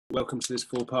Welcome to this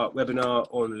four-part webinar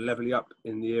on levelling up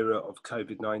in the era of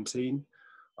COVID-19.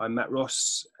 I'm Matt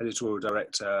Ross, Editorial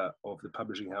Director of the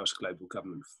Publishing House Global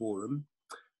Government Forum.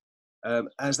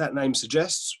 As that name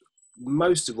suggests,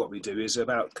 most of what we do is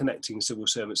about connecting civil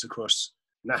servants across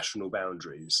national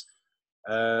boundaries.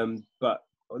 But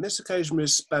on this occasion, we're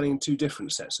spanning two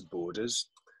different sets of borders.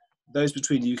 Those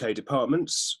between UK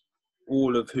departments,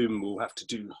 all of whom will have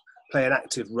to play an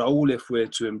active role if we're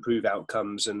to improve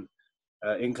outcomes and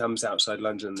incomes outside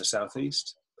London and the South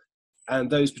East, and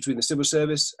those between the civil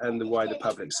service and the wider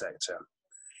public sector.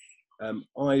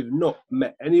 I've not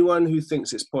met anyone who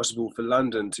thinks it's possible for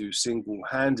London to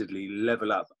single-handedly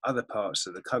level up other parts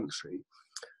of the country.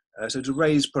 So to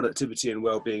raise productivity and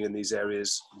well-being in these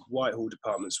areas, Whitehall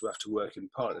departments will have to work in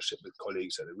partnership with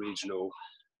colleagues at the regional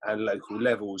and local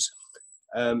levels.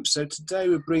 So today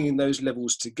we're bringing those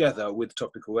levels together with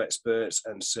topical experts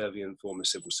and serving and former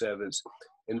civil servants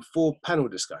in four panel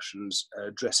discussions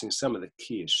addressing some of the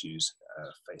key issues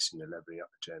facing the levelling up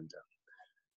agenda.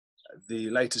 The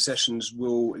later sessions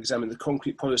will examine the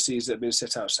concrete policies that have been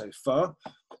set out so far.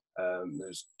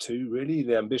 There's two really: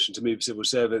 the ambition to move civil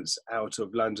servants out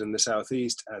of London and the South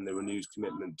East, and the renewed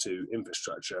commitment to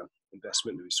infrastructure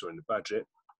investment that we saw in the budget.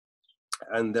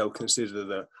 And they'll consider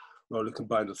the role of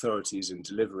combined authorities in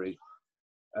delivery.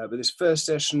 But this first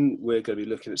session, we're going to be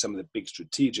looking at some of the big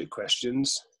strategic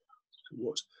questions.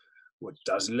 What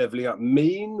does levelling up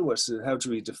mean? How do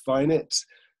we define it?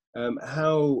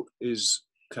 How is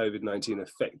COVID-19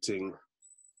 affecting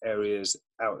areas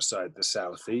outside the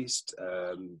South East,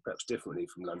 perhaps differently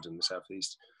from London and the South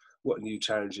East? What new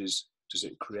challenges does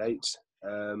it create?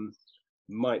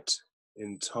 Might,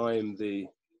 in time, the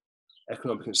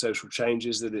economic and social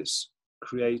changes that it's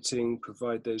creating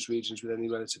provide those regions with any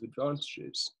relative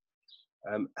advantages?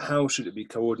 How should it be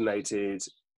coordinated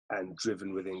and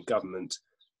driven within government?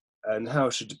 And how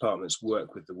should departments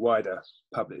work with the wider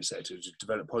public sector to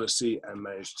develop policy and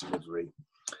manage delivery?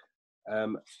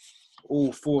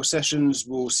 All four sessions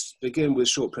will begin with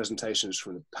short presentations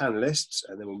from the panelists,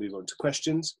 and then we'll move on to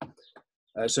questions.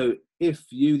 So if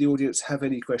you, the audience, have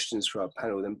any questions for our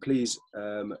panel, then please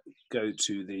go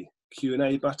to the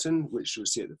Q&A button, which you'll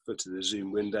see at the foot of the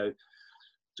Zoom window.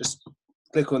 Just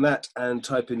click on that and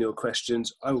type in your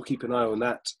questions. I will keep an eye on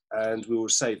that, and we will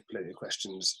save plenty of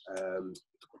questions,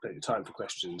 plenty of time for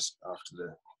questions after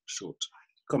the short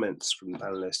comments from the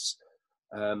panelists.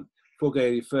 Before going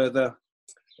any further,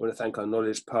 I want to thank our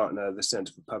knowledge partner, the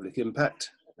Centre for Public Impact.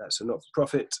 That's a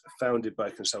not-for-profit founded by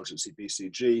consultancy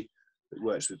BCG that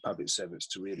works with public servants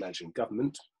to reimagine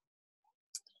government.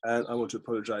 And I want to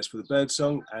apologise for the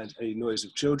birdsong and any noise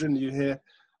of children you hear.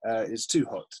 It's too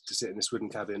hot to sit in this wooden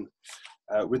cabin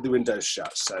with the windows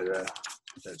shut, so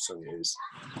birdsong it is.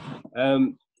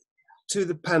 To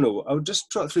the panel, I'll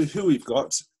just trot through who we've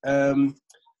got. You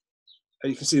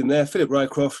can see them there: Philip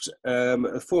Rycroft,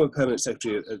 a former permanent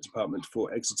secretary at the department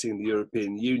for exiting the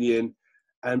European Union,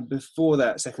 and before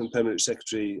that, second permanent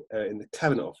secretary in the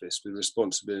Cabinet Office with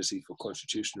responsibility for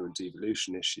constitutional and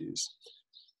devolution issues.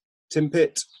 Tim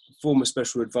Pitt, former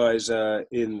special advisor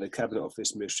in the Cabinet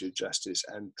Office, Ministry of Justice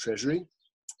and Treasury.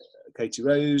 Katie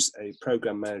Rose, a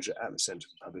programme manager at the Centre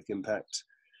for Public Impact.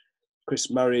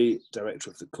 Chris Murray, director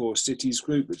of the Core Cities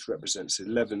Group, which represents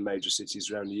 11 major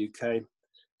cities around the UK.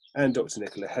 And Dr.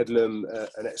 Nicola Headlam,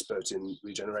 an expert in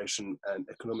regeneration and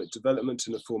economic development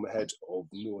and a former head of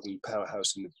Northern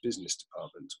Powerhouse in the Business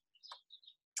Department.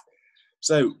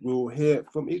 So we'll hear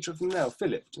from each of them now.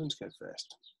 Philip, do you want to go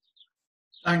first?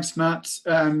 Thanks, Matt.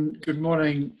 Good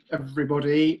morning,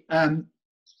 everybody.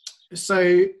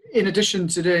 So in addition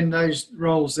to doing those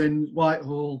roles in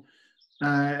Whitehall,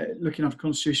 looking after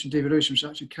constitutional devolution, which I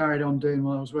actually carried on doing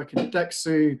while I was working at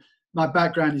DExU, my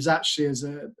background is actually as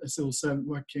a civil servant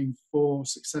working for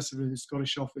successively the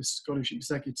Scottish Office, Scottish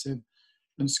Executive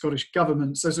and Scottish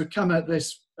Government. So to come at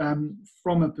this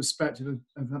from a perspective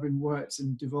of having worked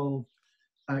in devolved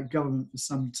government for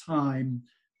some time,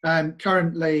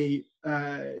 currently,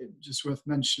 just worth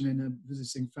mentioning, a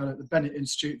visiting fellow at the Bennett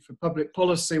Institute for Public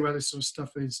Policy, where this sort of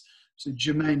stuff is sort of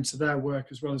germane to their work,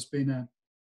 as well as being a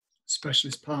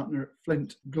specialist partner at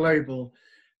Flint Global.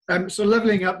 So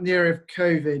levelling up in the area of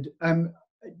COVID,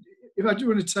 if I do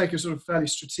want to take a sort of fairly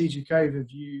strategic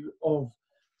overview of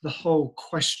the whole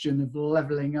question of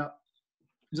levelling up,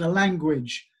 the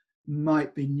language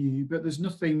might be new, but there's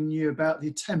nothing new about the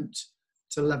attempt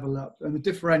to level up, and the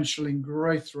differential in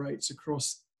growth rates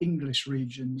across English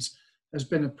regions has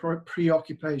been a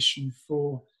preoccupation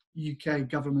for UK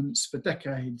governments for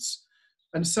decades.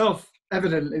 And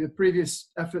self-evidently, the previous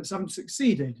efforts haven't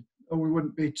succeeded, or we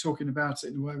wouldn't be talking about it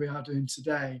in the way we are doing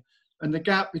today. And the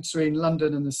gap between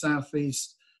London and the South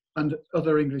East and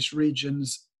other English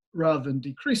regions, rather than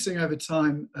decreasing over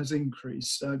time, has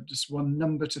increased. So just one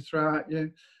number to throw at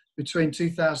you. Between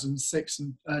 2006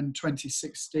 and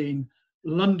 2016,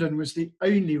 London was the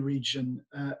only region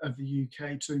of the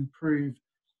UK to improve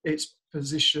its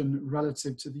position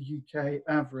relative to the UK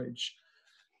average.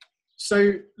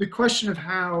 So the question of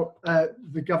how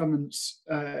the governments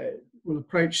will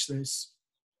approach this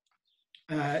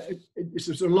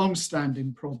is a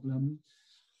long-standing problem.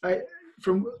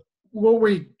 From what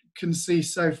we can see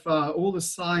so far, all the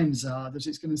signs are that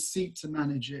it's going to seek to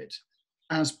manage it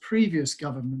as previous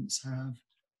governments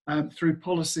have, through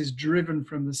policies driven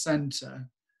from the centre,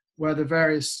 where the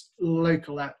various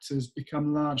local actors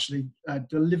become largely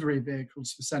delivery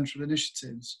vehicles for central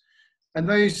initiatives. And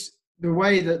the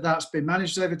way that that's been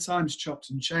managed over time is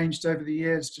chopped and changed over the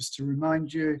years. Just to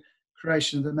remind you,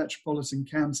 creation of the metropolitan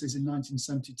counties in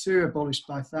 1972, abolished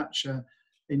by Thatcher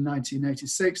in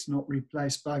 1986, not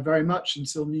replaced by very much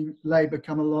until New Labour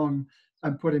come along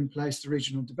and put in place the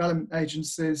regional development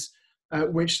agencies,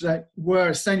 which were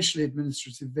essentially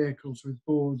administrative vehicles with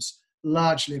boards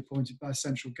largely appointed by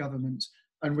central government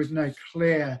and with no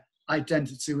clear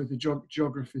identity with the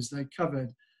geographies they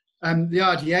covered. The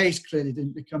RDAs clearly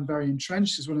didn't become very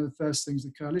entrenched, because one of the first things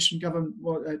the coalition government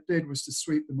did was to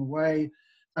sweep them away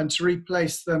and to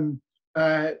replace them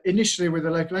initially with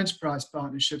a local enterprise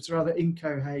partnerships, a rather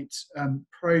incoherent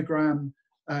programme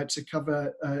to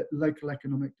cover local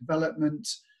economic development.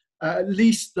 At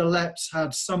least the LEPs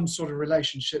had some sort of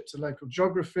relationship to local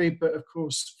geography, but of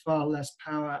course far less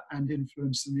power and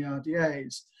influence than the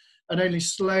RDAs. And only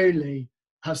slowly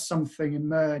has something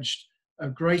emerged, a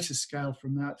greater scale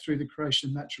from that, through the creation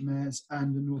of Metro Mayors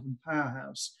and the Northern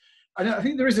Powerhouse. And I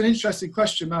think there is an interesting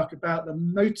question mark about the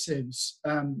motives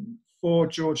for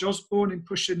George Osborne in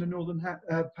pushing the Northern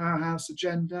Powerhouse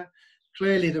agenda.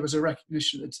 Clearly there was a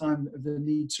recognition at the time of the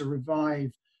need to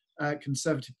revive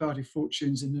Conservative Party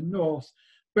fortunes in the north,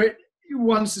 but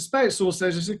one suspects also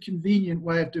there's a convenient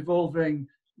way of devolving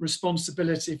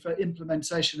responsibility for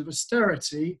implementation of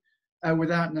austerity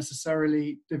without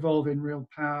necessarily devolving real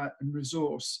power and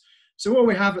resource. So what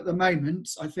we have at the moment,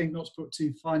 I think, not to put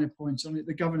too fine a point on it,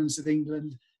 the governance of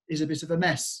England is a bit of a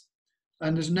mess,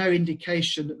 and there's no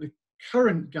indication that the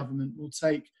current government will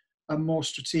take a more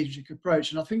strategic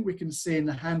approach. And I think we can see in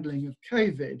the handling of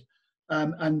COVID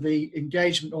and the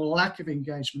engagement or lack of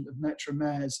engagement of Metro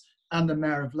Mayors and the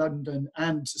Mayor of London,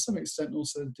 and to some extent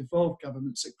also the devolved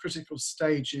governments at critical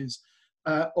stages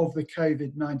of the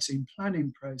COVID-19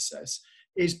 planning process,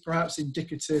 is perhaps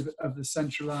indicative of the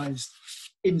centralised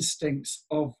instincts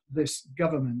of this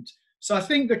government. So I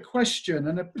think the question,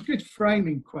 and a good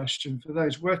framing question for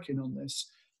those working on this,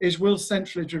 is will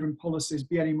centrally driven policies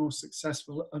be any more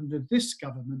successful under this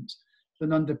government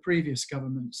than under previous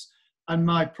governments? And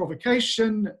my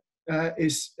provocation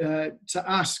is to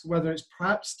ask whether it's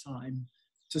perhaps time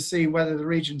to see whether the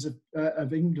regions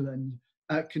of England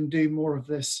can do more of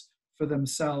this for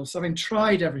themselves. Having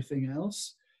tried everything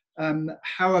else,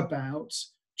 how about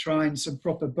trying some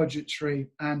proper budgetary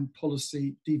and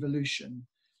policy devolution?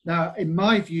 Now, in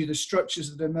my view, the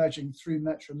structures that are emerging through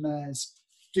Metro Mayors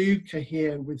do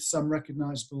cohere with some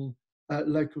recognisable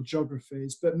local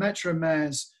geographies, but Metro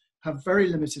Mayors have very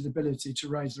limited ability to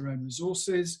raise their own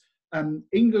resources.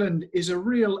 England is a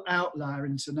real outlier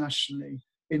internationally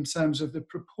in terms of the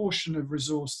proportion of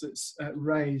resource that's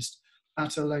raised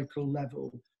at a local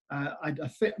level. I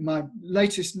think my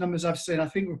latest numbers I've seen, I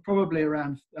think we're probably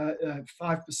around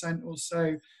 5% or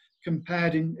so,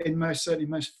 compared in certainly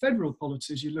most federal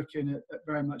policies, you're looking at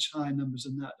very much higher numbers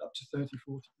than that, up to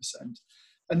 30–40%.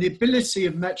 And the ability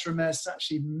of Metro Mayors to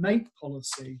actually make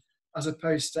policy as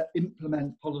opposed to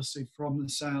implement policy from the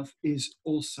south is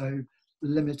also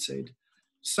limited.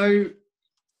 So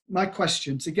my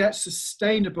question, to get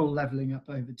sustainable levelling up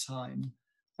over time,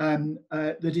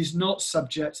 that is not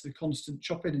subject to the constant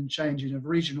chopping and changing of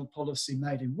regional policy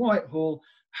made in Whitehall,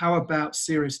 how about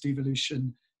serious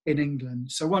devolution in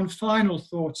England? So one final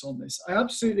thought on this. I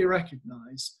absolutely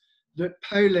recognise that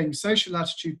polling, social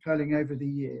attitude polling over the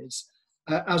years,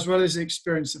 as well as the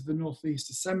experience of the North East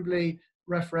Assembly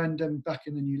referendum back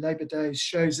in the New Labour days,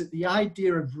 shows that the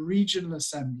idea of regional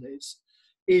assemblies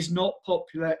is not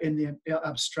popular in the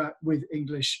abstract with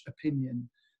English opinion.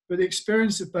 But the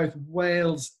experience of both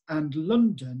Wales and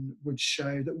London would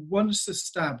show that once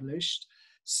established,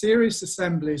 serious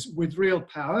assemblies with real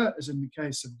power, as in the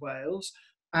case of Wales,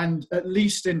 and at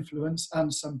least influence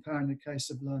and some power in the case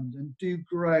of London, do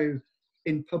grow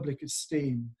in public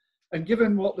esteem. And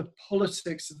given what the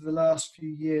politics of the last few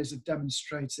years have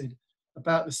demonstrated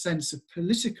about the sense of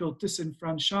political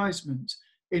disenfranchisement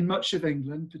in much of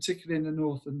England, particularly in the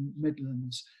North and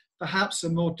Midlands, perhaps a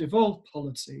more devolved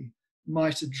polity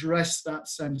might address that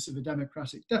sense of a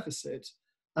democratic deficit,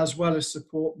 as well as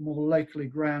support more locally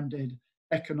grounded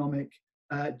economic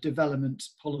development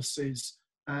policies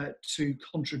to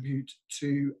contribute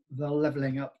to the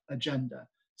levelling up agenda.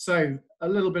 So a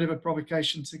little bit of a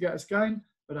provocation to get us going,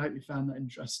 but I hope you found that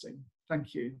interesting.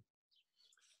 Thank you.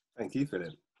 Thank you,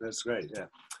 Philip. That's great,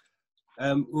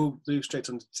 yeah. We'll move straight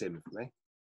on to Tim, if we may.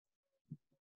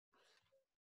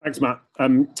 Thanks, Matt.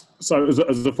 So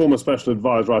as a former special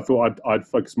advisor, I thought I'd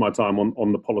focus my time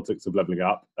on the politics of levelling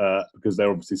up because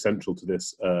they're obviously central to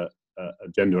this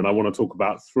agenda. And I want to talk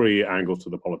about three angles to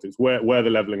the politics, where the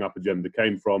levelling up agenda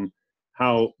came from,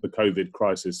 how the COVID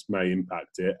crisis may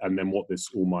impact it, and then what this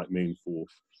all might mean for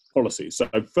policy. So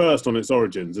first, on its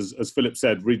origins, as Philip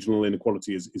said, regional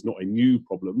inequality is not a new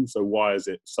problem. So why has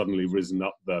it suddenly risen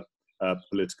up the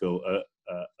political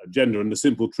agenda? And the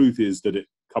simple truth is that it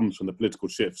comes from the political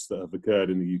shifts that have occurred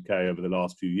in the UK over the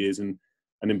last few years, and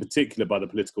in particular by the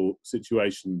political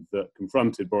situation that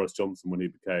confronted Boris Johnson when he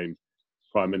became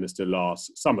Prime Minister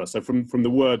last summer. So from the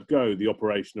word go, the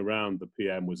operation around the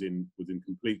PM was in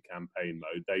complete campaign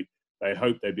mode. They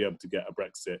hoped they'd be able to get a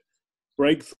Brexit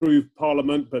breakthrough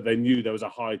Parliament, but they knew there was a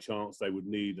high chance they would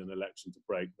need an election to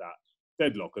break that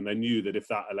deadlock, and they knew that if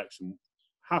that election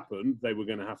happened, they were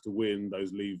going to have to win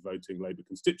those Leave voting Labour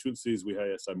constituencies we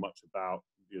hear so much about,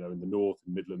 in the North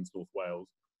and Midlands, North Wales,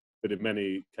 that in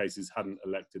many cases hadn't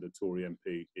elected a Tory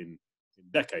MP in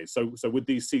decades. So with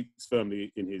these seats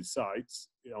firmly in his sights,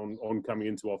 on coming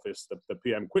into office, the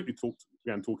PM quickly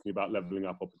began talking about levelling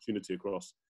up opportunity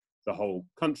across the whole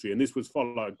country. And this was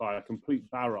followed by a complete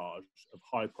barrage of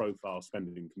high-profile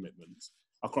spending commitments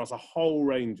across a whole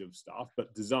range of stuff,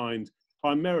 but designed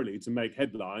primarily to make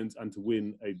headlines and to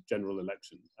win a general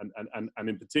election, and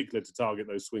in particular to target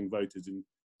those swing voters in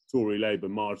Tory Labour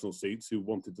marginal seats who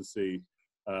wanted to see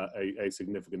a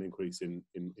significant increase in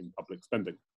public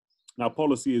spending. Now,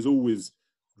 policy is always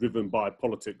driven by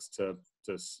politics to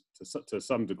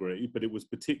some degree, but it was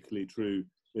particularly true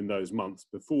in those months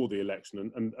before the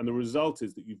election. And the result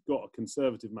is that you've got a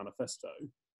Conservative manifesto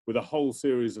with a whole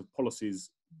series of policies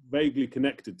vaguely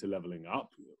connected to levelling up,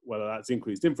 whether that's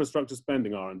increased infrastructure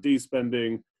spending, R&D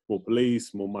spending, more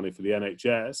police, more money for the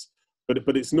NHS,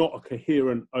 but it's not a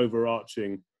coherent,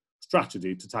 overarching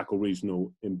strategy to tackle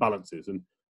regional imbalances. And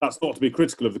that's not to be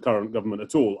critical of the current government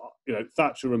at all.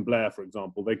 Thatcher and Blair, for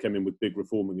example, they came in with big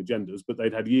reforming agendas, but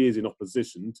they'd had years in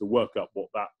opposition to work up what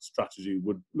that strategy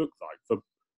would look like. For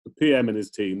the PM and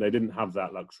his team, they didn't have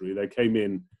that luxury. They came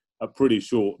in at pretty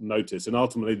short notice, and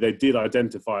ultimately they did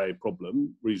identify a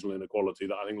problem, regional inequality,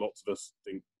 that I think lots of us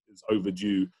think is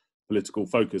overdue political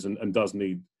focus and does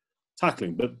need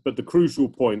tackling. But the crucial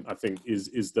point, I think,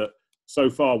 is that so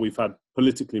far we've had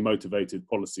politically motivated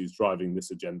policies driving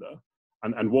this agenda.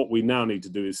 And what we now need to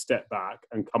do is step back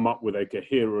and come up with a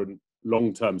coherent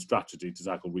long-term strategy to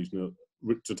tackle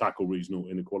regional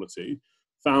inequality,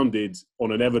 founded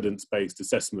on an evidence-based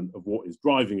assessment of what is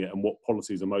driving it and what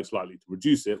policies are most likely to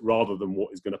reduce it, rather than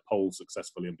what is going to poll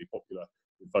successfully and be popular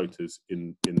with voters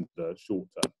in the short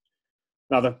term.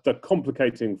 Now, the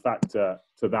complicating factor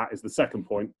to that is the second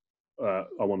point I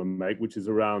want to make, which is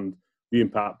around the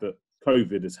impact that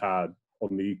COVID has had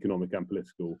on the economic and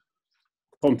political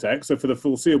context. So for the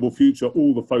foreseeable future,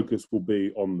 all the focus will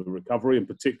be on the recovery, and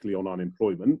particularly on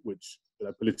unemployment, which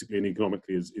politically and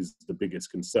economically is the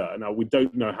biggest concern. Now, we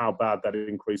don't know how bad that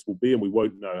increase will be, and we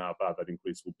won't know how bad that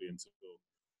increase will be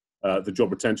until the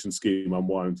job retention scheme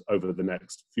unwinds over the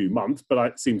next few months, but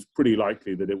it seems pretty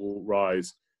likely that it will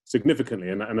rise significantly.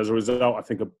 And as a result, I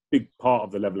think a big part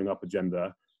of the levelling up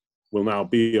agenda will now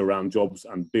be around jobs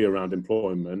and be around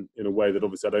employment in a way that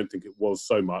obviously I don't think it was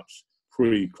so much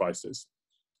pre-crisis.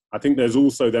 I think there's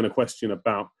also then a question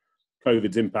about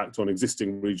COVID's impact on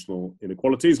existing regional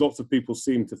inequalities. Lots of people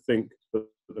seem to think that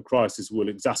the crisis will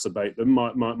exacerbate them.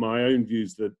 My own view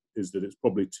is that it's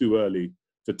probably too early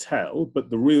to tell, but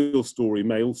the real story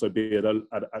may also be at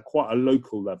quite a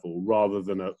local level rather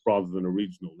than a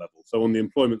regional level. So on the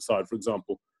employment side, for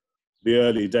example, the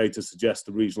early data suggests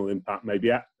the regional impact may be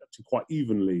actually quite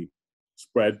evenly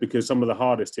spread, because some of the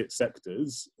hardest hit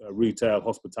sectors, retail,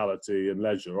 hospitality and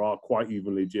leisure, are quite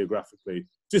evenly geographically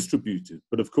distributed.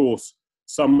 But of course,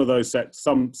 some of those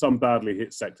some badly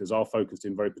hit sectors are focused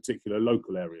in very particular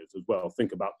local areas as well.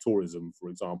 Think about tourism, for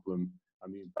example, and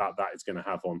the impact that is going to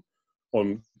have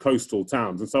on coastal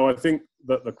towns. And so I think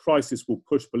that the crisis will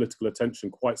push political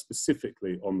attention quite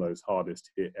specifically on those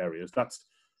hardest hit areas. That's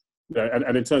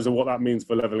and in terms of what that means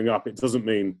for levelling up, it doesn't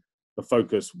mean the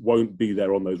focus won't be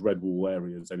there on those red wall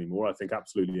areas anymore. I think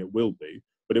absolutely it will be.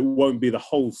 but it won't be the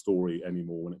whole story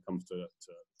anymore when it comes to levelling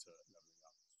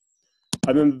up.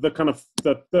 And then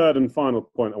the third and final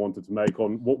point I wanted to make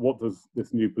on what does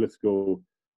this new political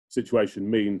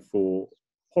situation mean for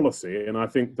policy, and I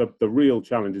think that the real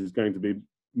challenge is going to be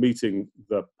meeting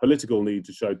the political need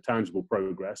to show tangible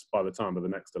progress by the time of the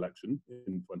next election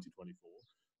in 2024,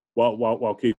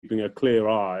 while keeping a clear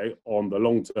eye on the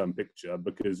long-term picture,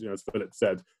 because, as Philip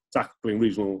said, tackling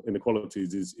regional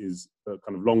inequalities is a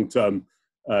kind of long-term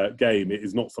game. It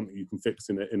is not something you can fix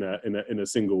in a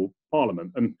single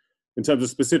parliament. And in terms of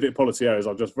specific policy areas,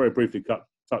 I'll just very briefly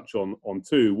touch on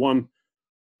two. One,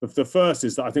 the first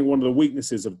is that I think one of the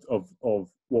weaknesses of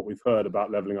what we've heard about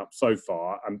levelling up so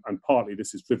far, and partly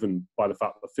this is driven by the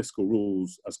fact that fiscal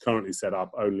rules as currently set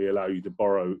up only allow you to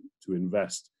borrow to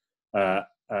invest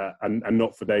and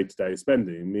not for day-to-day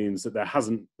spending, means that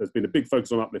there's been a big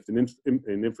focus on uplift in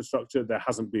infrastructure. There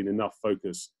hasn't been enough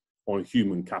focus on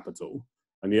human capital.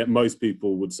 And yet most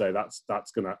people would say that's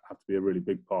going to have to be a really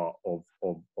big part of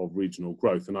regional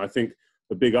growth. And I think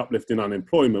the big uplift in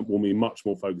unemployment will mean much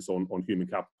more focus on human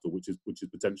capital, which is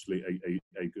potentially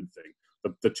a good thing.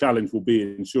 The challenge will be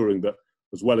ensuring that,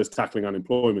 as well as tackling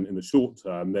unemployment in the short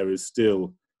term,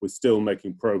 we're still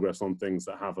making progress on things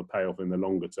that have a payoff in the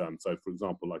longer term. So, for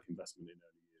example, like investment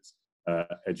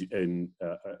in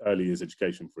early years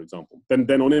education, for example.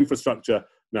 Then on infrastructure,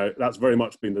 that's very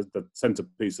much been the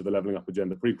centrepiece of the levelling up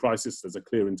agenda pre-crisis. There's a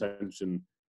clear intention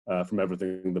from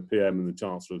everything the PM and the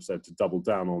Chancellor have said to double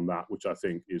down on that, which I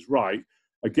think is right.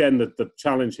 Again, the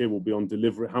challenge here will be on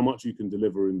delivery, how much you can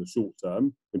deliver in the short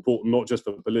term, important not just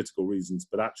for political reasons,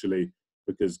 but actually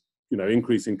because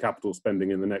increasing capital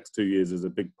spending in the next 2 years is a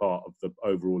big part of the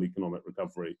overall economic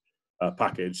recovery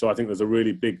package. So I think there's a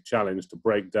really big challenge to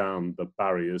break down the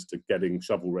barriers to getting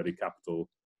shovel-ready capital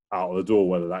out of the door,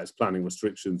 whether that is planning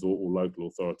restrictions or local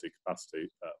authority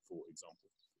capacity, for example.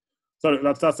 So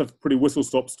that's a pretty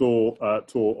whistle-stop tour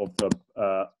of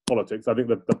the politics. I think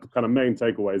that the kind of main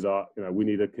takeaways are, we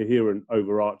need a coherent,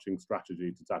 overarching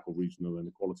strategy to tackle regional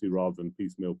inequality rather than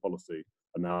piecemeal policy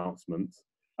announcements.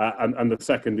 And the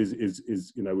second is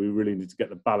we really need to get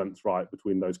the balance right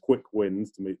between those quick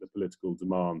wins to meet the political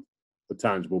demand for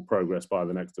tangible progress by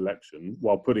the next election,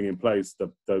 while putting in place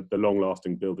the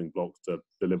long-lasting building blocks to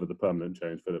deliver the permanent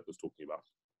change Philip was talking about.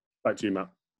 Back to you, Matt.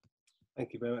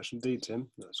 Thank you very much indeed,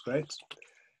 Tim. That's great.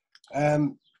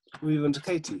 Move on to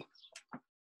Katie.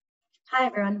 Hi,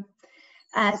 everyone.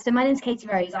 So my name is Katie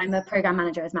Rose. I'm a programme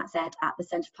manager, as Matt said, at the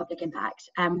Centre for Public Impact.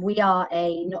 We are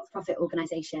a not-for-profit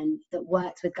organisation that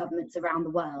works with governments around the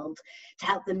world to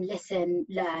help them listen,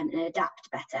 learn and adapt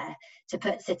better to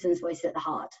put citizens' voices at the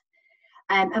heart.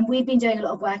 And we've been doing a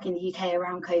lot of work in the UK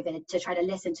around COVID to try to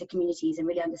listen to communities and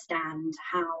really understand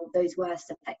how those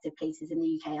worst affected places in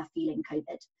the UK are feeling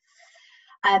COVID.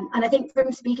 And I think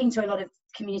from speaking to a lot of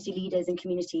community leaders and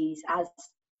communities, as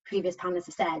previous panelists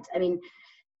have said, I mean,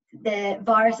 the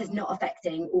virus is not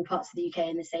affecting all parts of the UK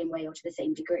in the same way or to the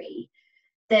same degree.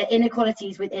 The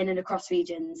inequalities within and across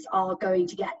regions are going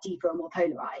to get deeper and more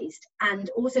polarised. And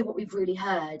also what we've really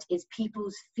heard is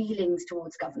people's feelings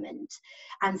towards government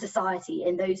and society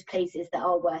in those places that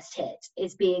are worst hit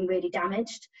is being really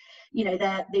damaged.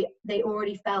 They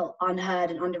already felt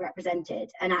unheard and underrepresented.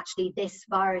 And actually this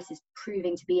virus is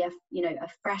proving to be a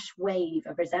fresh wave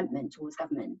of resentment towards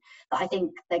government that I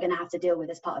think they're going to have to deal with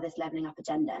as part of this levelling up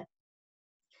agenda.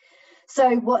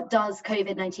 So what does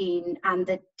COVID-19 and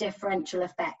the differential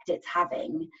effect it's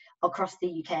having across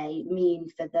the UK mean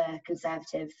for the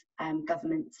Conservative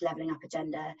government's levelling up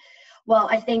agenda? Well,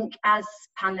 I think as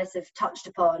panellists have touched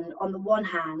upon, on the one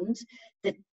hand,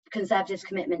 the Conservatives'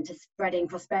 commitment to spreading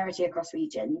prosperity across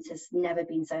regions has never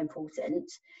been so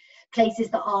important. Places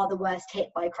that are the worst hit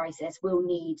by crisis will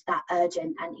need that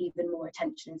urgent and even more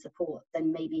attention and support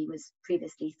than maybe was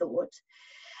previously thought.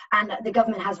 And the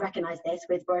government has recognised this,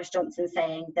 with Boris Johnson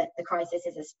saying that the crisis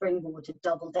is a springboard to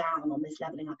double down on this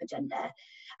levelling up agenda.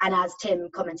 And as Tim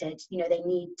commented, they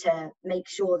need to make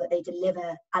sure that they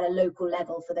deliver at a local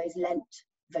level for those Lent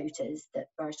voters that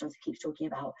Boris Johnson keeps talking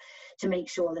about, to make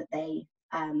sure that they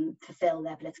fulfil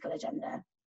their political agenda.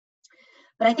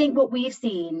 But I think what we've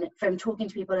seen from talking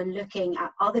to people and looking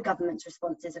at other governments'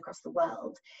 responses across the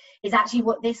world is actually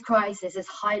what this crisis has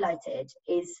highlighted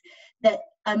is that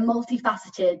a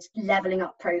multifaceted levelling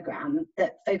up programme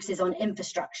that focuses on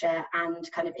infrastructure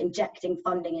and kind of injecting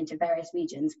funding into various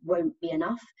regions won't be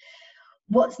enough.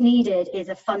 What's needed is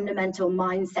a fundamental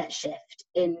mindset shift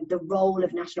in the role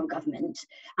of national government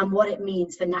and what it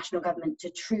means for national government to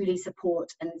truly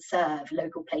support and serve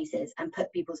local places and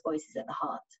put people's voices at the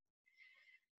heart.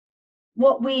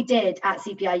 what we did at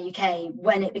CPI UK,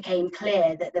 when it became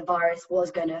clear that the virus was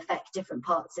going to affect different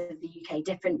parts of the UK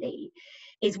differently,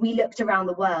 is we looked around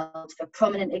the world for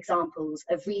prominent examples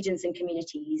of regions and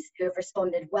communities who have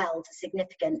responded well to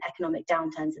significant economic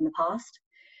downturns in the past.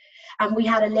 And we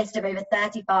had a list of over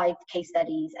 35 case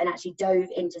studies, and actually dove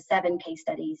into 7 case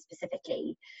studies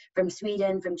specifically from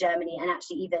Sweden, from Germany, and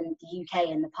actually even the UK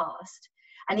in the past.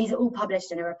 And these are all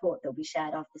published in a report that will be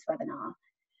shared after this webinar.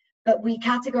 But we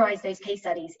categorise those case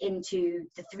studies into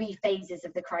the 3 phases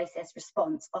of the crisis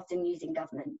response, often using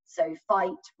government. So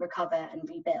fight, recover, and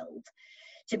rebuild,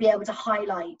 to be able to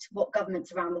highlight what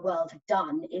governments around the world have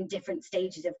done in different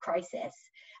stages of crisis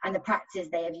and the practices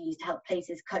they have used to help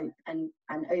places cope and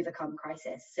overcome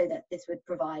crisis, so that this would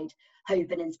provide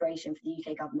hope and inspiration for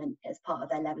the UK government as part of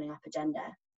their levelling up agenda.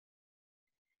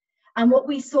 And what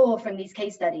we saw from these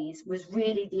case studies was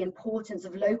really the importance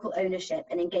of local ownership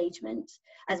and engagement,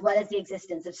 as well as the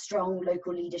existence of strong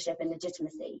local leadership and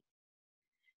legitimacy.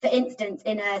 For instance,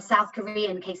 in a South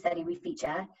Korean case study we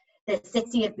feature, the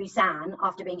city of Busan,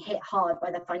 after being hit hard by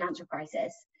the financial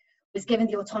crisis, was given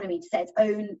the autonomy to set its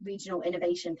own regional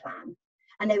innovation plan.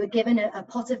 And they were given a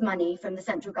pot of money from the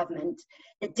central government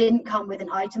that didn't come with an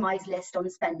itemised list on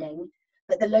spending,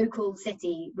 but the local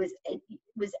city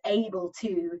was able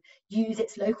to use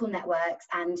its local networks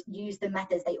and use the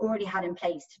methods they already had in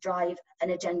place to drive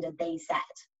an agenda they set.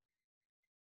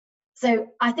 So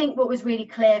I think what was really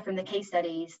clear from the case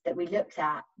studies that we looked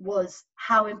at was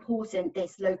how important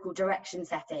this local direction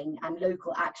setting and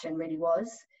local action really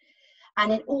was.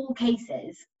 And in all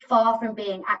cases, far from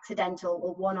being accidental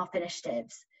or one-off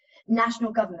initiatives,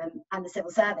 national government and the civil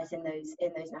service in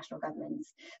those national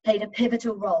governments played a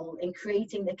pivotal role in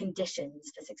creating the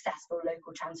conditions for successful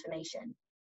local transformation.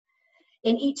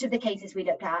 In each of the cases we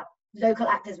looked at, local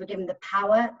actors were given the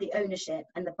power, the ownership,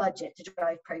 and the budget to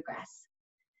drive progress.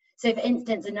 So, for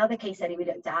instance, another case study we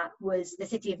looked at was the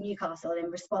city of Newcastle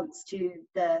in response to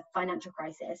the financial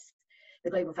crisis, the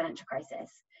global financial crisis.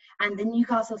 And the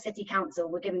Newcastle City Council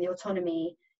were given the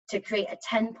autonomy to create a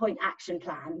 10-point action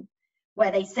plan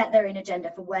where they set their own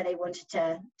agenda for where they wanted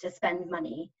to spend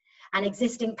money, and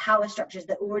existing power structures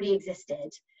that already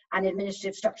existed and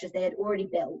administrative structures they had already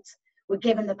built were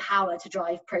given the power to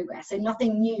drive progress. So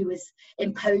nothing new was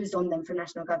imposed on them from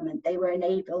national government. They were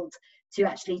enabled to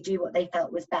actually do what they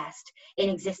felt was best in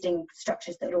existing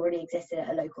structures that already existed at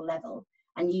a local level,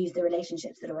 and use the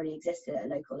relationships that already existed at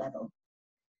a local level.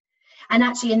 And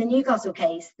actually in the Newcastle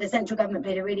case, the central government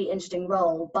played a really interesting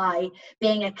role by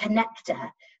being a connector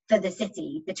for the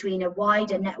city between a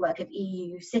wider network of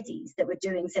EU cities that were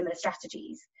doing similar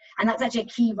strategies. And that's actually a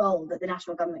key role that the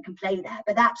national government can play there.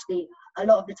 But actually, a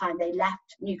lot of the time they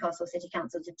left Newcastle City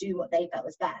Council to do what they felt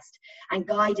was best and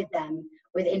guided them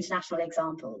with international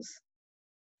examples.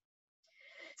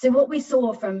 So what we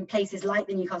saw from places like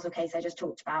the Newcastle case I just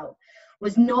talked about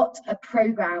was not a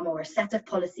programme or a set of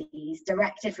policies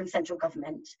directed from central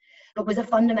government, but was a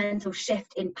fundamental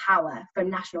shift in power from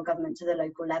national government to the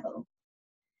local level.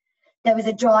 There was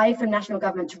a drive from national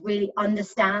government to really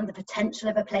understand the potential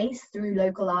of a place through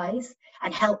local eyes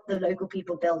and help the local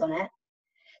people build on it,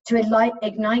 to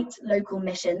ignite local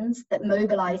missions that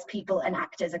mobilise people and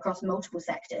actors across multiple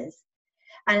sectors,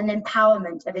 and an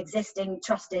empowerment of existing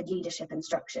trusted leadership and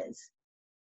structures.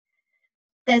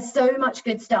 There's so much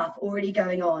good stuff already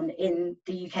going on in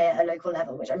the UK at a local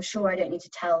level, which I'm sure I don't need to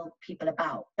tell people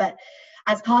about. But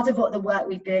as part of what the work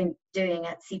we've been doing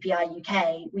at CPI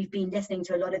UK, we've been listening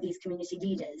to a lot of these community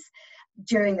leaders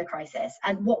during the crisis.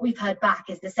 And what we've heard back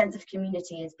is the sense of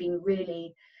community has been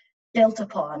really built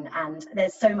upon, and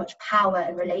there's so much power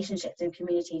and relationships in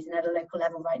communities and at a local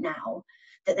level right now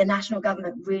that the national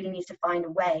government really needs to find a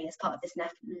way as part of this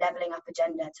levelling up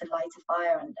agenda to light a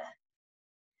fire under.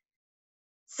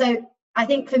 So I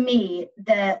think for me,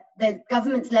 the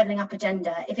government's levelling up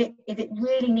agenda, if it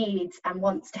really needs and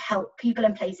wants to help people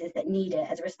and places that need it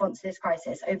as a response to this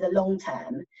crisis over the long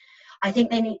term, I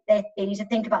think they need to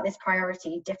think about this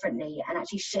priority differently and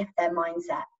actually shift their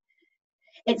mindset.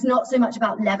 It's not so much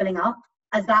about levelling up,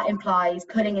 as that implies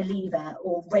pulling a lever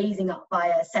or raising up by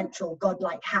a central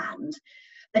godlike hand,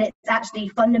 but it's actually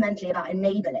fundamentally about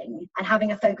enabling and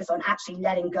having a focus on actually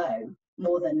letting go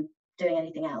more than doing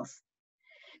anything else.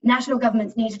 National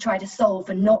governments need to try to solve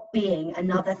for not being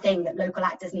another thing that local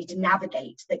actors need to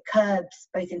navigate that curbs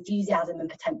both enthusiasm and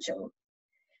potential.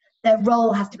 Their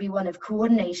role has to be one of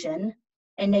coordination,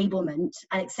 enablement,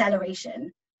 and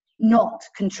acceleration, not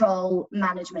control,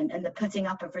 management, and the putting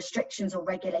up of restrictions or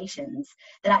regulations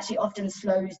that actually often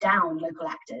slows down local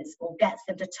actors or gets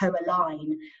them to toe a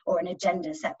line or an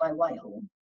agenda set by Whitehall.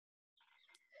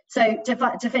 So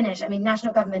to finish, I mean,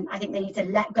 national government, I think they need to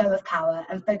let go of power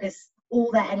and focus all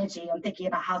their energy on thinking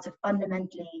about how to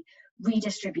fundamentally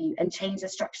redistribute and change the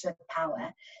structure of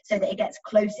power so that it gets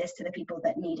closest to the people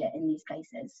that need it in these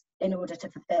places in order to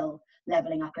fulfill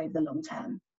levelling up over the long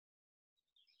term.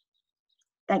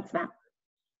 Thanks, Matt.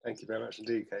 Thank you very much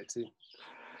indeed, Katie.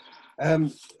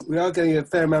 We are getting a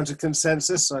fair amount of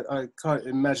consensus. I can't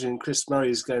imagine Chris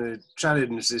Murray is going to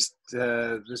challenge this,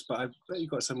 but I bet you've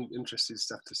got some interesting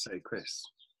stuff to say, Chris.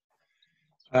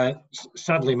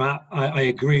 Sadly, Matt, I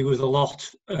agree with a lot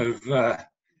of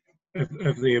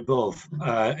the above,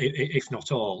 if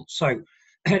not all. So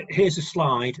here's a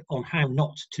slide on how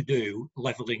not to do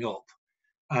levelling up.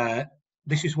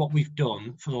 This is what we've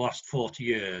done for the last 40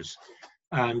 years.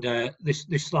 And this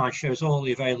slide shows all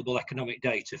the available economic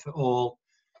data for all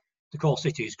the core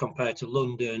cities compared to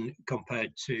London,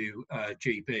 compared to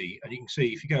GB. And you can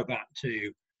see if you go back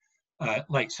to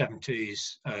late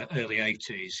 70s, early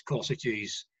 80s, core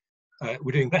cities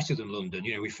were doing better than London.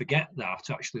 You know, we forget that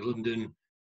actually London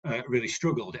really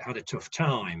struggled. It had a tough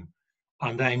time.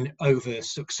 And then over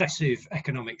successive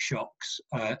economic shocks,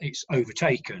 it's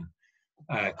overtaken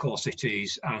core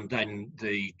cities, and then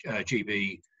the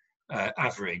GB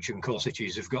average, and core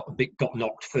cities have got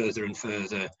knocked further and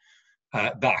further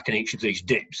back, and each of these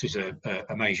dips is a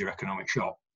major economic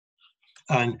shock.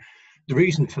 And the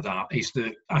reason for that is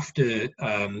that after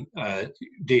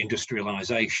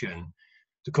deindustrialisation,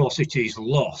 the core cities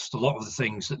lost a lot of the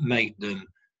things that made them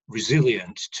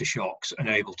resilient to shocks and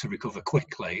able to recover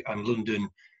quickly, and London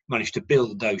managed to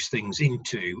build those things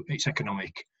into its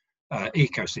economic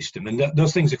ecosystem. And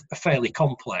those things are fairly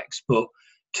complex, but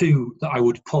two that I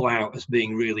would pull out as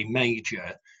being really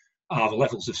major are the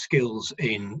levels of skills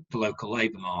in the local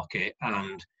labour market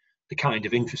and the kind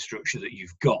of infrastructure that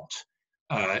you've got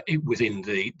within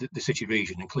the city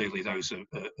region. And clearly those have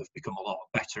become a lot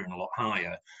better and a lot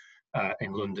higher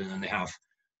in London than they have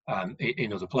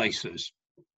in other places.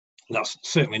 That's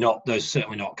certainly not, there's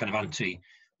certainly not kind of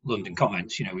anti-London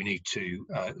comments. You know, we need to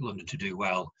London to do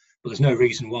well, but there's no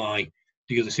reason why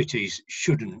the other cities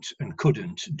shouldn't and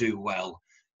couldn't do well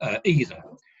either.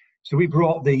 So we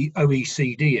brought the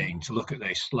OECD in to look at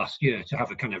this last year to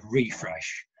have a kind of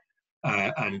refresh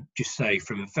and just say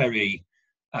from a very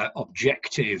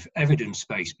objective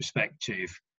evidence-based perspective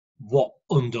what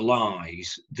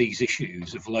underlies these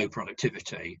issues of low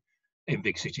productivity in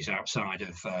big cities outside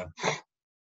of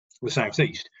the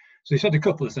southeast. So they said a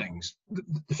couple of things.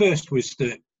 The first was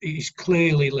that it is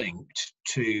clearly linked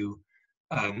to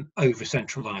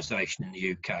over-centralisation in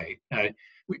the UK.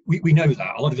 We know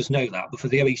that, a lot of us know that, but for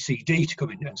the OECD to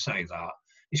come in and say that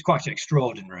is quite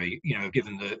extraordinary, you know,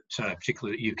 given that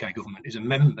particularly the UK government is a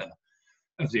member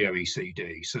of the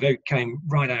OECD. So they came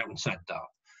right out and said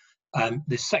that.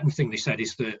 The second thing they said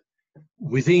is that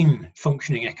within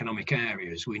functioning economic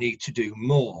areas, we need to do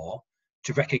more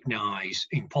to recognise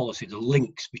in policy the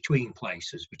links between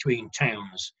places, between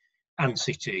towns and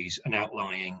cities and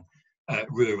outlying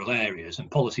rural areas,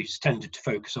 and policies tended to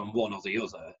focus on one or the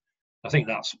other. I think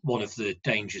that's one of the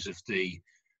dangers of the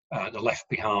left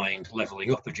behind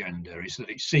levelling up agenda, is that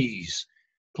it sees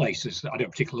places that, I don't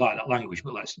particularly like that language,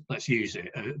 but let's use it,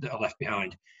 that are left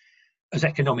behind as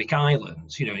economic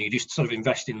islands, you know, and you just sort of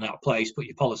invest in that place, put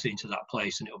your policy into that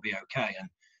place and it'll be okay. And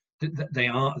they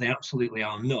absolutely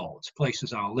are not.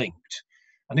 Places are linked.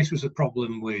 And this was a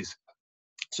problem with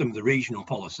some of the regional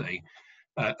policy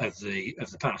of the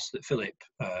past that Philip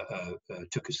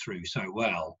took us through so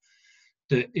well.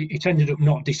 That it ended up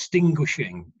not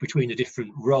distinguishing between the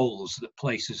different roles that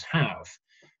places have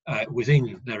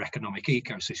within their economic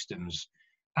ecosystems,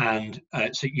 and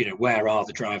so, you know, where are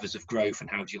the drivers of growth and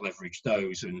how do you leverage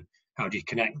those, and how do you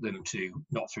connect them to,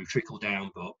 not through trickle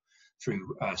down, but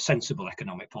through sensible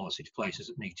economic policy to places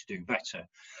that need to do better.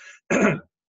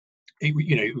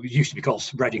 You know, it used to be called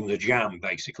spreading the jam,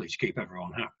 basically, to keep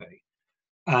everyone happy.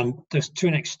 And there's, to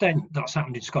an extent, that's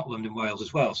happened in Scotland and Wales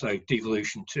as well. So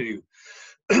devolution to,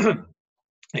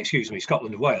 excuse me,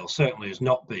 Scotland and Wales certainly has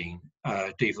not been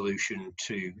devolution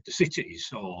to the cities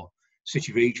or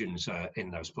city regions in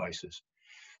those places.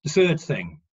 The third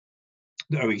thing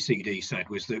the OECD said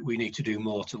was that we need to do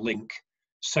more to link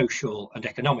social and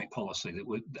economic policy, that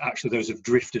would actually, those have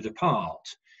drifted apart.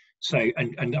 So,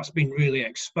 and that's been really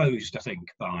exposed, I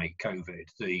think, by COVID,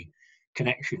 the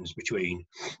connections between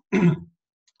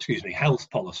excuse me, health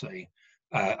policy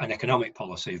and economic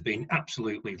policy have been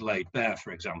absolutely laid bare,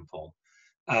 for example.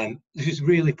 This is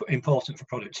really important for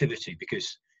productivity,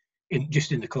 because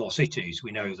just in the core cities,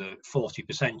 we know that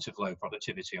 40% of low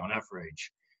productivity on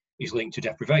average is linked to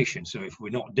deprivation. So if we're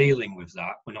not dealing with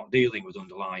that, we're not dealing with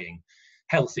underlying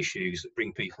health issues that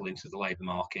bring people into the labour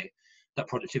market, that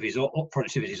productivity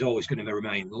is always going to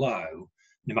remain low,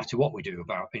 no matter what we do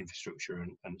about infrastructure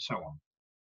and so on.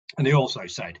 And they also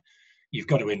said, you've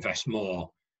got to invest more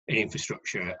in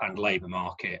infrastructure and labour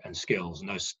market and skills, and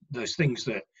those things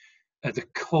that are the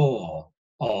core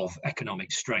of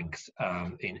economic strength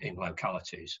in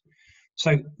localities.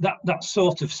 So that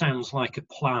sort of sounds like a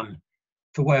plan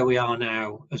for where we are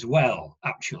now as well,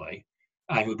 actually.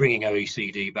 And we're bringing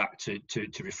OECD back to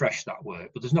refresh that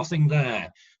work, but there's nothing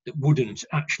there that wouldn't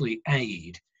actually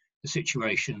aid the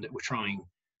situation that we're trying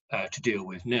to deal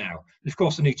with now. And of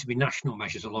course, there need to be national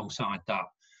measures alongside that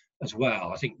as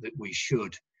well. I think that we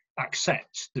should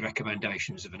accept the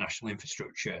recommendations of a national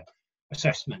infrastructure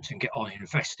assessment and get on and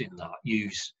invest in that,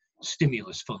 use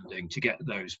stimulus funding to get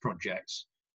those projects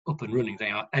up and running.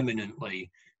 They are eminently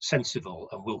sensible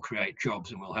and will create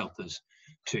jobs and will help us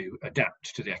to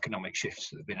adapt to the economic shifts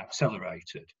that have been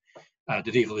accelerated.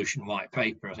 The devolution white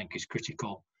paper, I think, is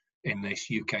critical in this.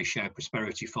 UK Shared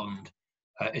Prosperity Fund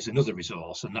is another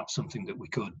resource, and that's something that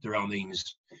there are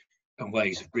means and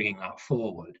ways of bringing that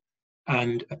forward.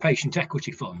 And a patient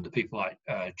equity fund that people like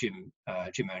Jim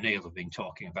O'Neill have been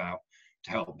talking about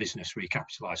to help business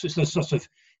recapitalise. So it's those sort of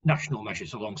national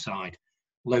measures alongside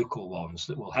local ones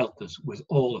that will help us with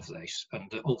all of this, and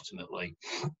that ultimately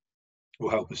will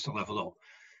help us to level up.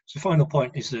 So the final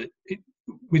point is that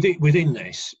within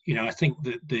this, I think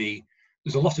that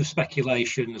there's a lot of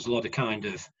speculation, there's a lot of kind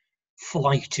of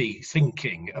flighty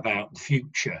thinking about the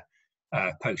future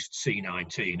post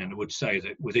C19, and I would say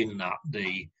that within that,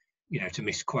 to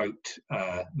misquote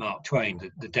Mark Twain,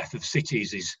 the death of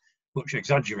cities is much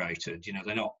exaggerated.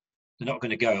 They're not going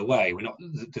to go away. We're not,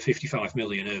 the 55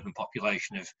 million urban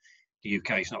population of the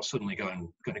UK is not suddenly going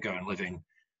to go and live in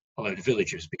a load of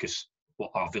villages, because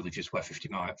what are villages where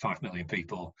 55 million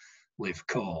people live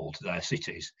called their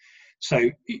cities? So,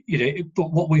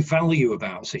 but what we value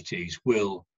about cities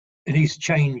is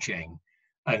changing,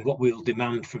 and what we'll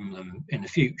demand from them in the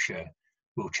future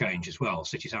will change as well,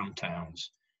 cities and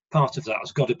towns. Part of that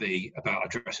has got to be about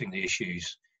addressing the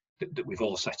issues that we've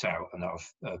all set out, and that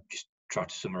I've just tried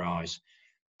to summarise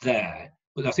there.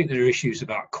 But I think there are issues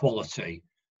about quality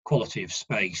of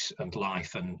space and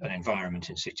life and environment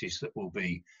in cities that will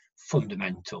be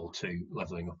fundamental to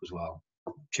levelling up as well.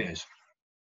 Cheers.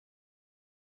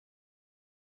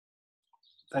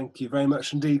 Thank you very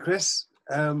much indeed, Chris.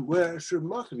 We're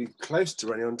remarkably close to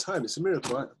running on time. It's a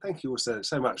miracle. Thank you all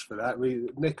so much for that.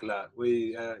 Nicola,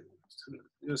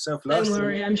 yourself last. Don't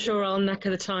worry, I'm sure I'll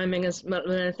knacker the timing as much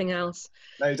as anything else.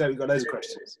 No, you don't. We've got loads of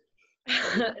questions.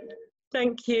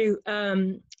 Thank you.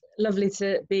 Lovely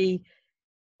to be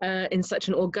in such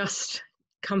an august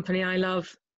company. I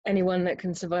love anyone that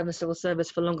can survive the civil service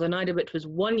for longer than I did, which was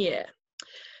 1 year.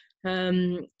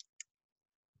 The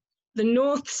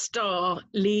North Star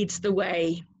leads the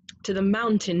way to the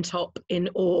mountaintop in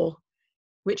awe,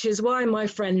 which is why my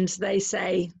friends, they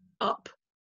say, up,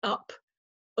 up,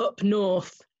 up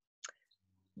north,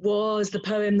 was the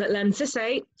poem that Len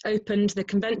Sisse opened the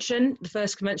convention, the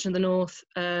first convention of the North,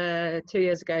 2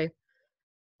 years ago.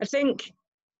 I think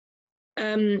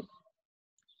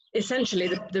essentially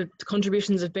the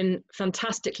contributions have been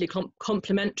fantastically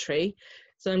complementary.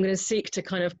 So I'm going to seek to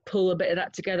kind of pull a bit of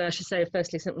that together. I should say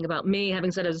firstly something about me.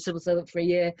 Having said I was a civil servant for a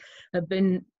year, I've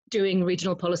been doing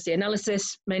regional policy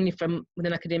analysis, mainly from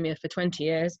within academia, for 20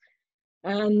 years.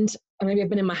 And maybe I've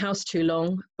been in my house too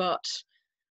long, but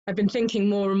I've been thinking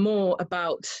more and more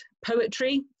about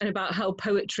poetry and about how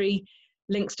poetry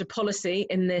links to policy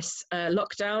in this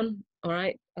lockdown. All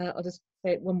right, I'll just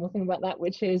say one more thing about that,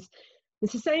 which is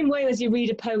it's the same way as you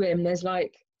read a poem. There's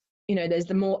there's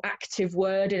the more active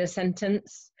word in a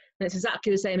sentence, and it's exactly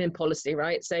the same in policy,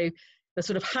 right? So the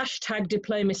sort of hashtag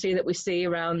diplomacy that we see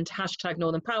around hashtag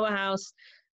Northern Powerhouse,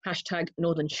 hashtag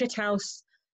Northern Shithouse,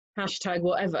 hashtag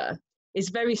whatever, is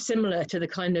very similar to the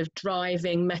kind of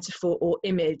driving metaphor or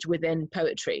image within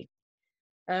poetry.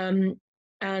 And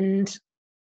in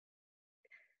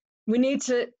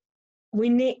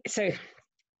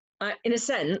a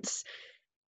sense,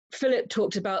 Philip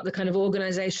talked about the kind of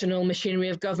organizational machinery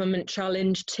of government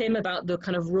challenge, Tim about the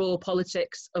kind of raw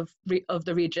politics of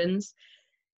the regions,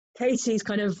 Katie's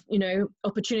kind of,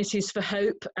 opportunities for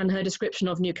hope, and her description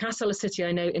of Newcastle, a city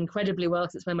I know incredibly well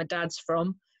because it's where my dad's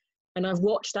from. And I've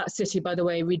watched that city, by the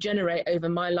way, regenerate over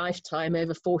my lifetime,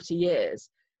 over 40 years.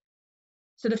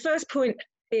 So the first point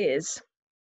is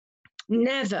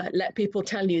never let people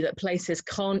tell you that places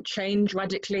can't change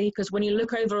radically, because when you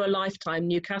look over a lifetime,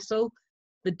 Newcastle,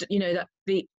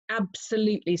 the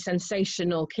absolutely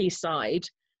sensational quayside,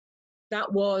 that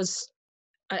was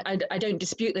I don't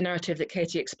dispute the narrative that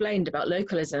Katie explained about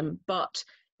localism, but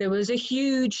there was a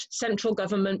huge central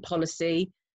government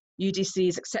policy,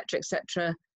 UDCs,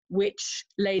 etc., which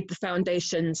laid the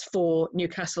foundations for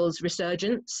Newcastle's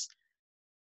resurgence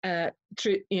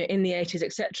through, in the 80s,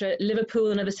 etc.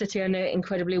 Liverpool, another city I know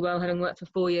incredibly well, having worked for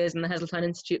 4 years in the Heseltine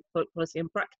Institute for Policy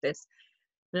and Practice.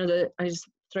 I just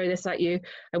throw this at you.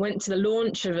 I went to the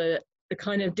launch of a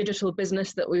kind of digital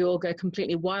business that we all go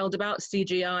completely wild about,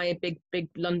 CGI, big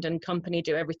London company,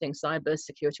 do everything, cyber,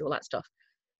 security, all that stuff.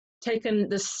 Taken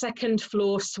the second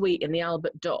floor suite in the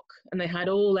Albert Dock, and they had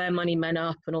all their money men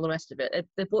up and all the rest of it.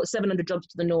 They brought 700 jobs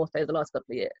to the north over the last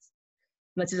couple of years.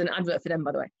 And this is an advert for them,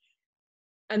 by the way.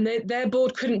 And their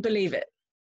board couldn't believe it,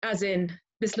 as in,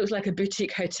 this looks like a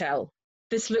boutique hotel.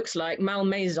 This looks like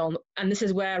Malmaison, and this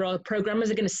is where our programmers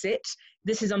are going to sit.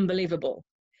 This is unbelievable.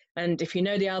 And if you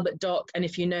know the Albert Dock, and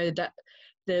if you know that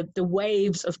the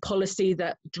waves of policy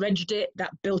that dredged it,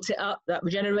 that built it up, that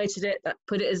regenerated it, that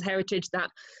put it as heritage, that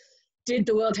did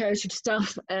the World Heritage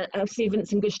stuff, I'll see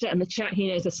Vincent Goodstedt in the chat, he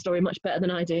knows the story much better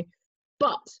than I do.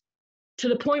 But to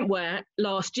the point where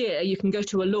last year you can go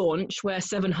to a launch where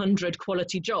 700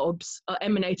 quality jobs are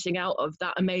emanating out of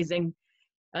that amazing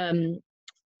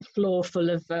floor full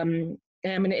of,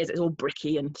 it's all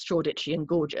bricky and Shoreditchy and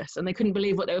gorgeous, and they couldn't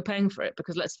believe what they were paying for it,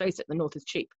 because let's face it, the north is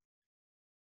cheap.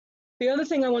 The other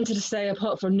thing I wanted to say,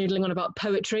 apart from noodling on about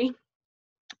poetry,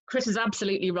 Chris is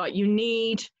absolutely right. You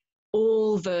need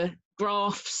all the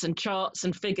graphs and charts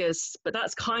and figures, but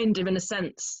that's kind of, in a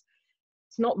sense,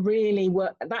 it's not really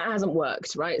that hasn't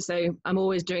worked, right? So I'm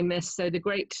always doing this. So the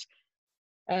great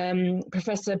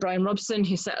Professor Brian Robson,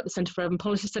 who set up the Centre for Urban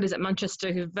Policy Studies at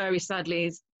Manchester, who very sadly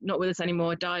is not with us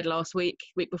anymore, died last week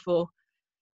before.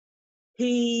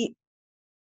 He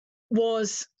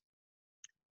was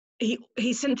a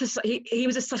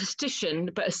statistician,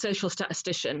 but a social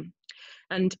statistician.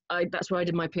 And that's where I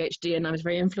did my PhD, and I was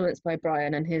very influenced by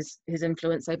Brian and his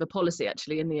influence over policy,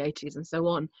 actually, in the 80s and so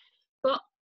on. But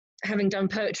having done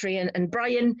poetry and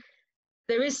Brian,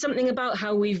 there is something about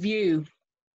how we view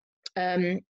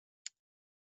the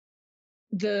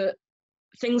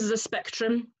things as a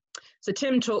spectrum. So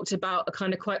Tim talked about a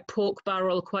kind of quite pork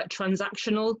barrel, quite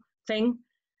transactional thing.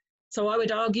 So I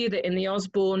would argue that in the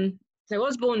Osborne,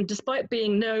 despite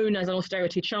being known as an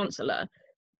austerity chancellor,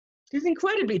 he's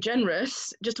incredibly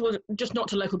generous, just not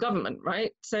to local government,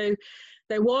 right? So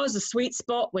there was a sweet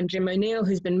spot when Jim O'Neill,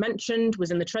 who's been mentioned,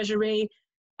 was in the Treasury,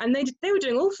 and they were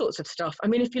doing all sorts of stuff. I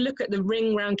mean, if you look at the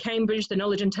ring around Cambridge, the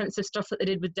knowledge intensive stuff that they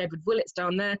did with David Willits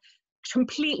down there,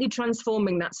 completely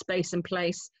transforming that space and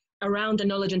place around a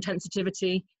knowledge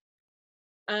intensivity.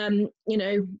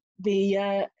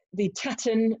 The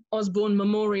Tatton Osborne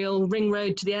Memorial Ring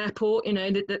Road to the airport,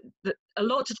 a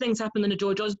lot of things happened in the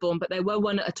George Osborne, but they were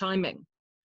one at a timing.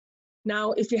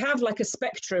 Now, if you have like a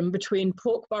spectrum between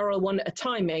pork barrel one at a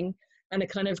timing and a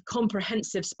kind of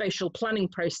comprehensive spatial planning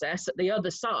process at the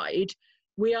other side,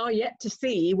 we are yet to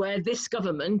see where this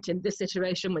government in this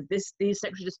iteration with these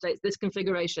secretaries of state, this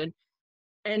configuration,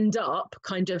 end up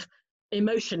kind of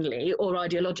emotionally or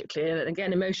ideologically. And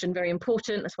again, emotion, very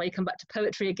important. That's why you come back to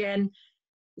poetry again.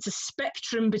 It's a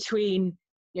spectrum between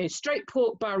straight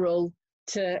pork barrel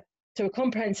to a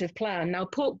comprehensive plan. Now,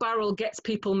 pork barrel gets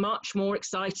people much more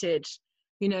excited.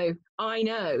 I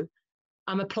know,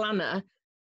 I'm a planner.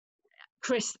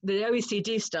 Chris, the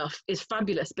OECD stuff is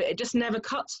fabulous, but it just never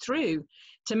cuts through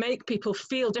to make people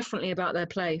feel differently about their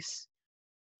place.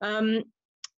 And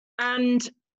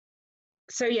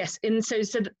so yes,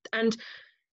 and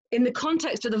in the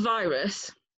context of the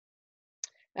virus,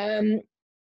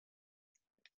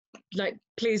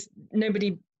 please,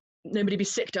 nobody be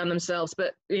sick down themselves,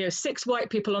 but 6 white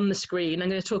people on the screen. I'm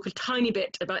going to talk a tiny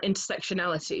bit about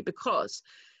intersectionality, because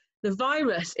the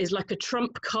virus is like a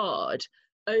trump card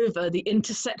over the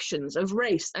intersections of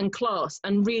race and class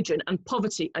and region and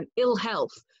poverty and ill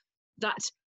health that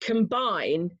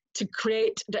combine to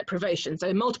create deprivation.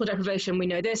 So multiple deprivation, we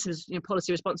know this, is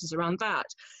policy responses around that,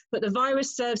 but the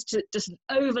virus serves to just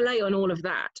overlay on all of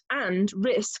that, and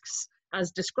risks,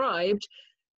 as described,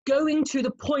 going to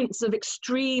the points of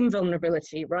extreme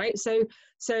vulnerability, right? So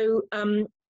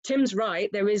Tim's right,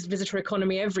 there is visitor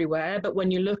economy everywhere, but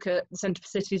when you look at the Centre for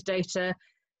Cities data,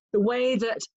 the way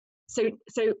that, so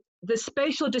the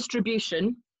spatial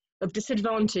distribution of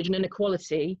disadvantage and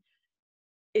inequality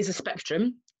is a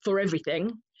spectrum for everything.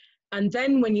 And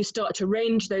then when you start to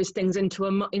range those things into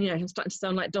I'm starting to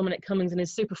sound like Dominic Cummings and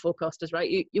his super forecasters,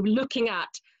 right? You're looking at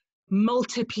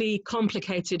multiply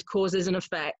complicated causes and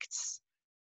effects.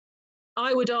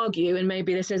 I would argue, and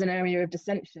maybe this is an area of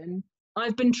dissension,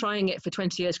 I've been trying it for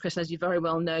 20 years, Chris, as you very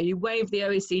well know. You wave the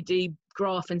OECD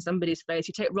graph in somebody's face,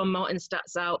 you take Ron Martin's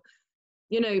stats out,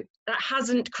 you know, that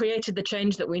hasn't created the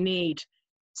change that we need.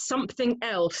 Something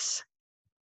else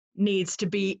needs to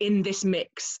be in this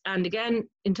mix. And again,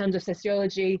 in terms of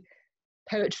sociology,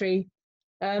 poetry,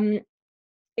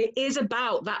 it is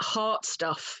about that heart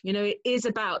stuff, you know, it is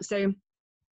about, so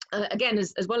again,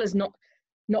 as well as not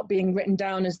being written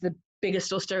down as the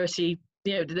biggest austerity,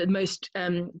 you know, the most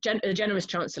generous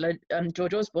Chancellor,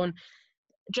 George Osborne,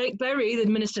 Jake Berry, the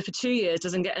minister for 2 years,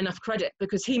 doesn't get enough credit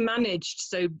because he managed,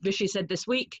 so Vishy said this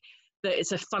week, that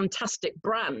it's a fantastic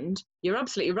brand. You're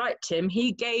absolutely right, Tim.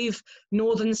 He gave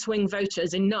Northern swing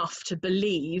voters enough to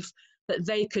believe that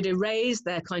they could erase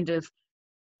their kind of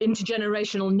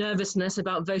intergenerational nervousness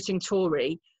about voting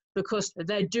Tory because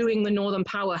they're doing the Northern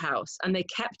powerhouse, and they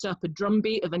kept up a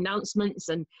drumbeat of announcements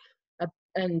and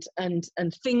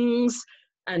things,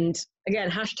 and again,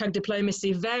 hashtag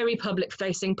diplomacy, very public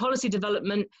facing policy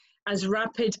development, as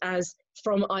rapid as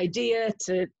from idea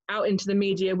to out into the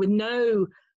media with no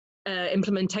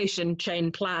implementation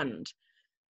chain planned.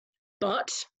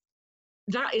 But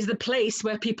that is the place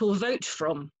where people vote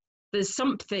from. There's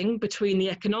something between the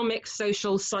economic,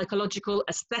 social, psychological,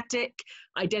 aesthetic,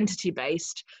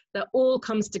 identity-based that all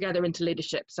comes together into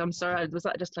leadership. So I'm sorry, was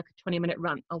that just like a 20-minute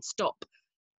rant? I'll stop.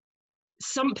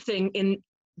 Something in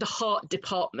the heart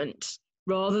department,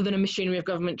 rather than a machinery of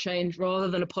government change, rather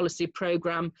than a policy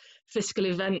program, fiscal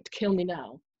event, kill me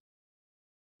now.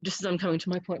 Just as I'm coming to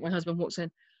my point, my husband walks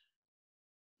in.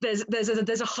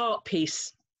 There's a heart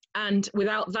piece, and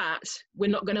without that, we're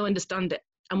not going to understand it,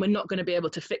 and we're not going to be able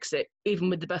to fix it,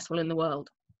 even with the best will in the world.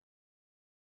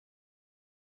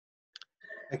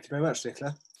 Thank you very much,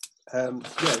 Nicola. Yeah,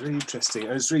 really interesting.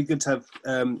 And it's really good to have,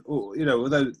 you know,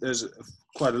 although there's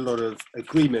quite a lot of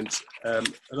agreement, a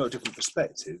lot of different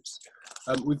perspectives,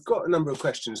 we've got a number of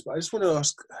questions, but I just want to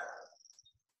ask,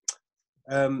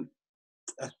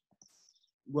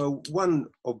 well, one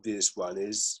obvious one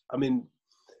is, I mean,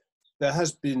 there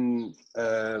has been,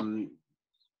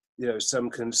 you know, some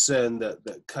concern that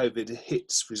COVID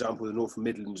hits, for example, the North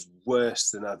Midlands worse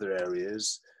than other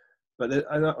areas, but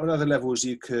on other levels,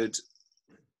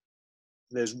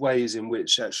 there's ways in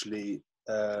which actually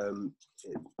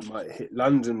it might hit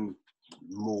London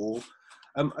more.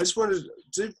 I just wondered,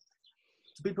 do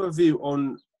people have a view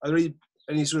on, are there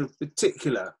any sort of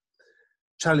particular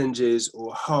challenges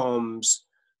or harms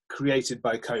created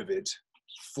by COVID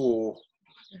for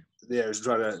the areas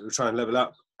we're trying to level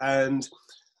up? And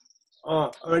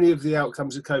are any of the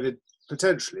outcomes of COVID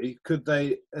potentially, could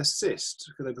they assist?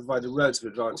 Could they provide a relative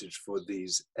advantage for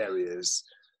these areas?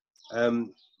 I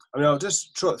mean, I'll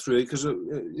just trot through it because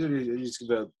you need to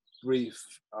give a brief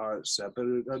answer, but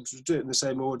I'll just do it in the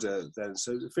same order then.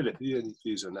 So, Philip, have you any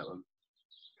views on that one?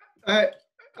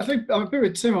 I think I'm a bit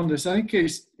with Tim on this. I think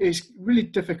it's really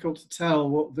difficult to tell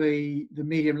what the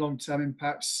medium long-term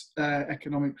impacts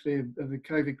economically of the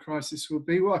COVID crisis will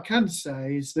be. What I can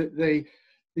say is that the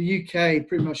UK,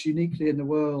 pretty much uniquely in the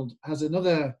world, has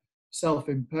another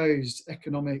self-imposed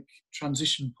economic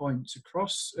transition point to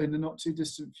cross in the not too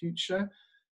distant future,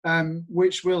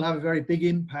 which will have a very big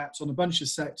impact on a bunch of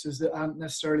sectors that haven't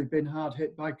necessarily been hard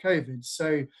hit by COVID.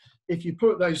 So if you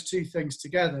put those two things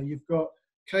together, you've got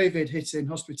COVID hitting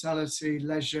hospitality,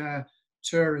 leisure,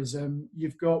 tourism.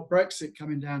 You've got Brexit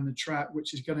coming down the track,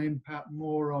 which is going to impact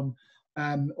more on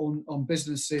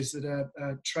businesses that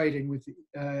are trading with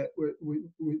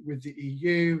the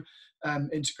EU,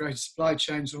 integrated supply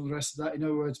chains, all the rest of that. In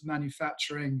other words,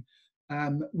 manufacturing,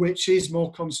 which is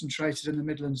more concentrated in the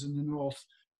Midlands and the north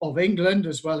of England,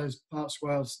 as well as parts of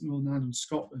Wales, Northern Ireland, and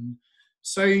Scotland.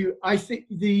 So I think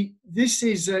this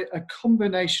is a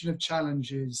combination of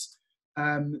challenges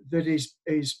that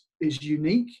is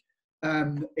unique,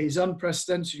 is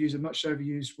unprecedented, to use a much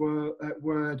overused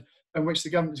word, and which the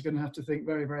government is going to have to think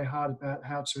very, very hard about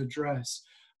how to address.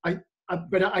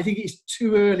 But I think it's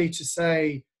too early to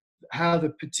say how the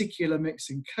particular mix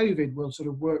in COVID will sort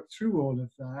of work through all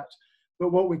of that.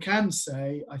 But what we can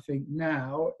say, I think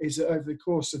now, is that over the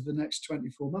course of the next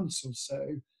 24 months or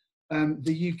so,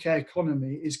 the UK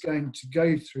economy is going to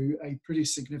go through a pretty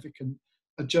significant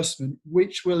adjustment,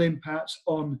 which will impact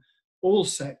on all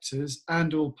sectors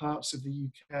and all parts of the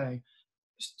UK.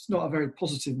 It's not a very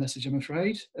positive message, I'm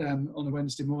afraid, on a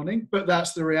Wednesday morning, but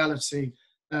that's the reality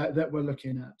that we're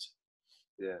looking at.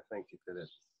 Yeah, thank you, Philip.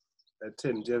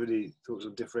 Tim, do you have any thoughts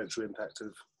on differential impact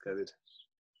of COVID?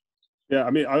 Yeah, I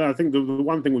mean, I think the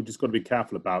one thing we've just got to be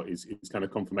careful about is kind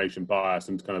of confirmation bias,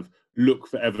 and to kind of look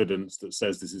for evidence that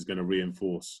says this is going to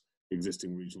reinforce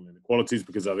existing regional inequalities,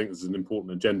 because I think this is an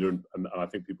important agenda, and I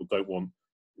think people don't want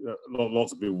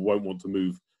lots of people won't want to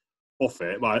move off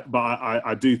it, but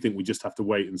I do think we just have to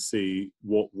wait and see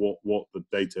what the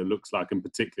data looks like, and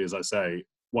particularly, as I say,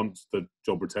 once the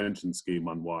job retention scheme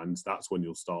unwinds, that's when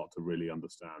you'll start to really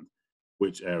understand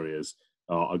which areas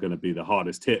are going to be the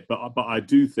hardest hit. But I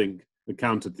do think, the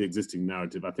counter to the existing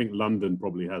narrative, I think London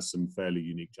probably has some fairly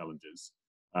unique challenges,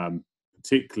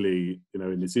 particularly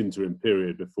in this interim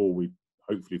period before we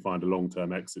hopefully find a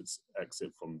long-term exit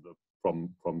from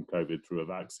COVID through a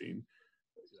vaccine.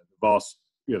 The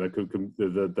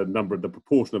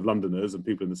proportion of Londoners and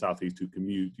people in the southeast who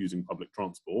commute using public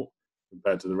transport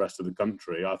compared to the rest of the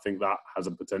country, I think that has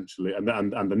a potentially, and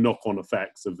the knock-on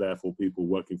effects of therefore people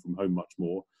working from home much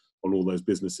more on all those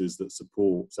businesses that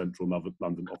support central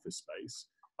London office space.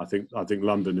 I think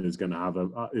London is going to have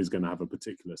a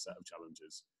particular set of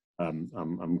challenges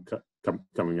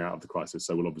coming out of the crisis.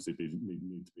 So we'll obviously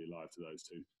need to be alive to those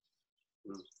too.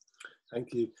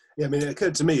 Thank you. Yeah, I mean, it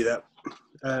occurred to me that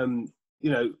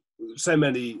so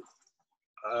many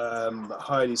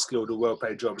highly skilled or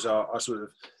well-paid jobs are sort of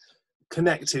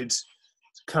connected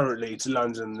currently to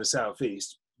London and the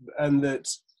southeast, and that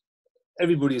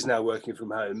everybody is now working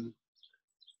from home.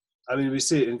 I mean, we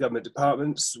see it in government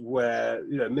departments where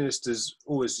ministers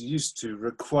always used to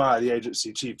require the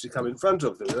agency chief to come in front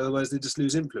of them, otherwise they just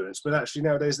lose influence. But actually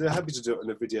nowadays they're happy to do it on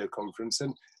a video conference,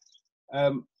 and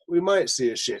we might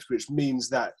see a shift, which means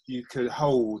that you could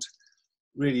hold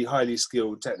really highly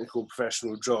skilled technical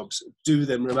professional jobs, do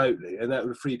them remotely, and that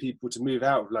would free people to move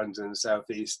out of London and the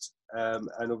southeast,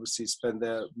 and obviously spend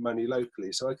their money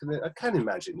locally. So I can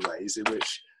imagine ways in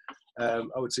which I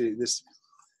would say this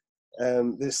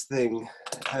thing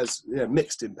has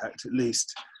mixed impact at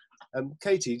least.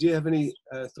 Katie, do you have any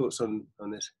thoughts on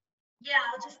this? Yeah,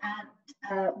 I'll just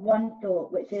add one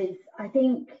thought, which is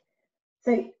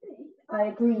I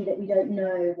agree that we don't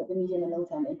know what the medium and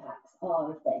long-term impacts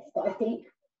are of this, but I think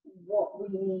what we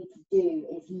need to do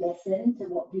is listen to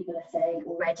what people are saying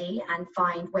already and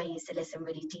find ways to listen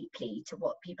really deeply to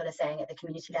what people are saying at the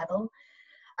community level.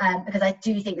 Because I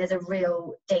do think there's a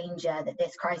real danger that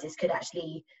this crisis could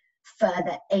actually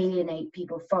further alienate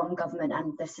people from government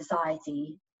and the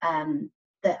society,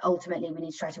 that ultimately we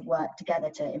need to try to work together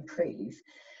to improve.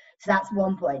 So that's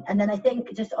one point. And then I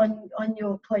think just on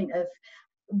your point of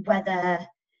whether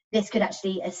this could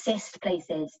actually assist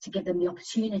places to give them the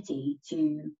opportunity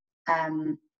to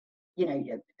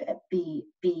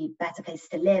be better places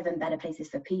to live and better places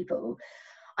for people,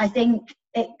 I think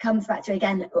it comes back to,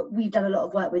 again, we've done a lot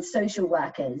of work with social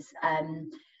workers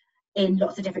in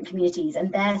lots of different communities,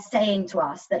 and they're saying to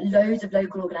us that loads of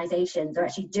local organisations are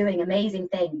actually doing amazing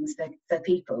things for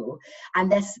people, and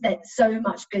there's so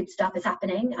much good stuff is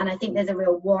happening. And I think there's a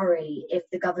real worry if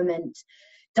the government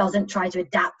doesn't try to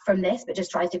adapt from this, but just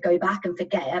tries to go back and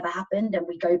forget it ever happened, and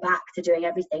we go back to doing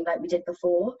everything like we did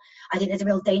before. I think there's a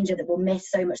real danger that we'll miss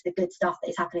so much the good stuff that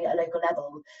is happening at a local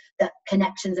level, that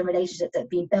connections and relationships that have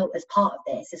been built as part of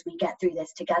this, as we get through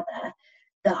this together,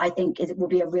 that I think it will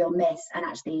be a real miss, and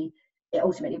actually it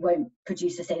ultimately won't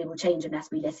produce sustainable change unless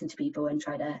we listen to people and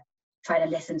try to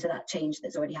listen to that change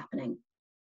that's already happening.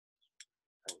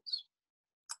 Thanks.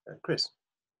 Chris?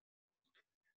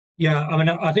 Yeah, I mean,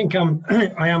 I think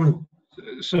I am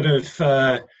sort of,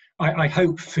 I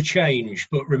hope for change,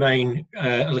 but remain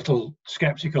a little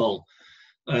sceptical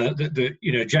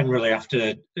that generally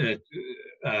after,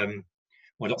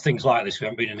 well, not things like this, we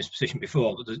haven't been in this position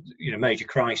before, but major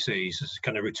crises has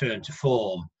kind of returned to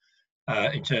form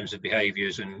in terms of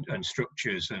behaviours and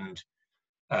structures, and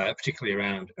particularly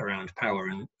around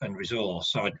power and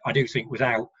resource. So I do think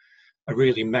without a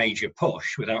really major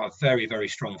push, without a very, very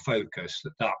strong focus,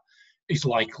 that is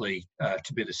likely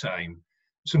to be the same.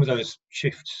 Some of those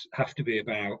shifts have to be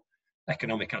about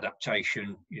economic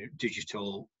adaptation,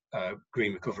 digital,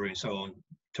 green recovery and so on,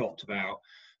 talked about,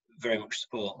 very much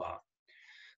support that.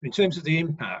 In terms of the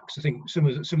impacts, I think some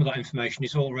of that information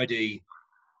is already,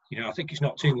 I think it's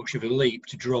not too much of a leap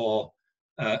to draw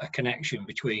a connection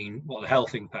between what the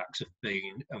health impacts have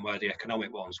been and where the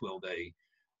economic ones will be.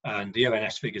 And the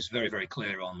ONS figures are very, very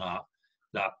clear on that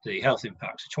the health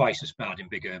impacts are twice as bad in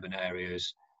big urban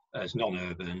areas as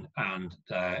non-urban, and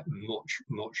they're much,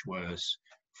 much worse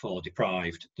for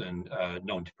deprived than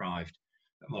non-deprived,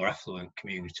 more affluent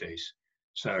communities.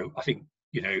 So I think,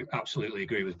 absolutely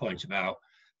agree with the point about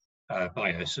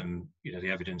bias, and the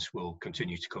evidence will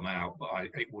continue to come out, but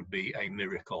it would be a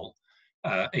miracle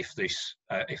if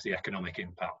the economic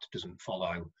impact doesn't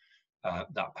follow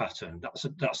that pattern.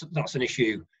 That's an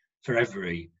issue for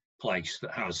every place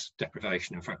that has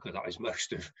deprivation, and frankly that is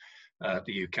most of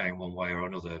the UK in one way or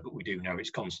another, but we do know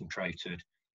it's concentrated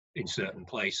in certain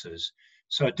places.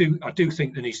 So I do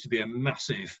think there needs to be a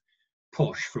massive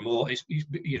push from all. It's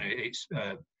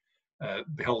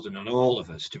beholden on all of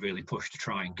us to really push to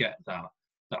try and get that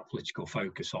political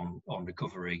focus on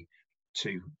recovery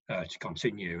to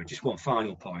continue. And just one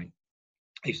final point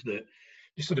is that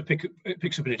this sort of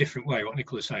picks up in a different way. What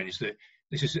Nicola's saying is that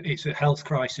it's a health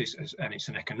crisis and it's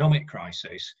an economic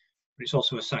crisis, but it's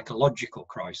also a psychological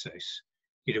crisis.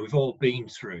 You know, we've all been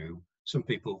through, some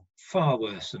people far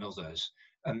worse than others,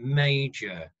 a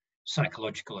major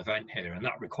psychological event here, and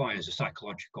that requires a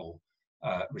psychological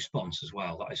response as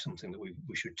well. That is something that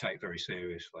we should take very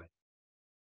seriously.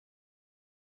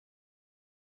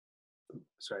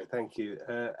 Sorry, thank you.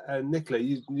 And Nicola,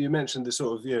 you mentioned the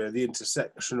sort of, you know, the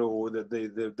intersectional, or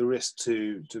the risk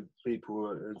to people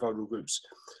in vulnerable groups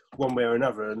one way or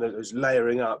another, and there's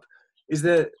layering up. Is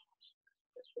there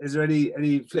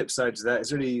any flip side to that? Is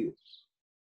there any,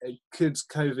 could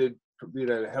COVID, you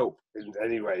know, help in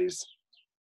any ways?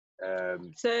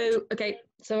 So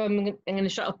I'm going to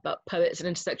shut up about poets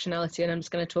and intersectionality, and I'm just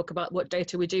going to talk about what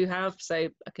data we do have. So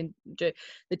I can do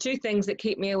the two things that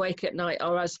keep me awake at night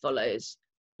are as follows.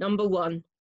 Number one,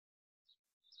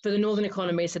 for the Northern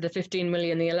economy, so the 15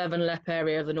 million, the 11 LEP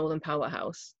area of the Northern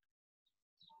Powerhouse,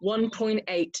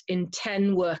 1.8 in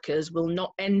 10 workers will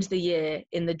not end the year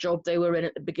in the job they were in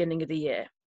at the beginning of the year.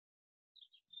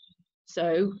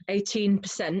 So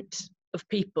 18% of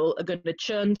people are going to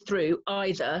churn through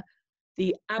either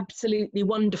the absolutely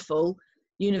wonderful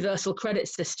universal credit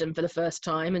system for the first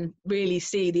time and really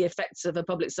see the effects of a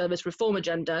public service reform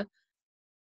agenda,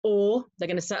 or they're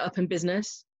going to set up in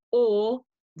business, or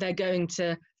they're going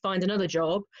to find another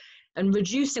job. And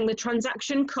reducing the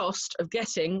transaction cost of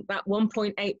getting that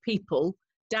 1.8 people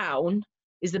down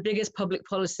is the biggest public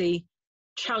policy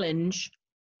challenge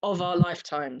of our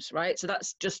lifetimes, right? So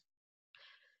that's just,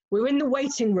 we're in the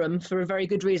waiting room for a very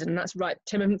good reason. And that's right,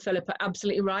 Tim and Philip are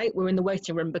absolutely right. We're in the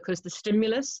waiting room because the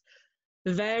stimulus,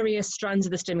 the various strands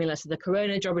of the stimulus, the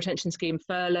Corona Job Retention Scheme,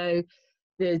 furlough,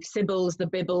 the Sibbles, the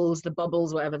Bibbles, the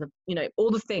Bubbles, whatever,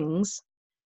 all the things.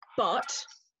 But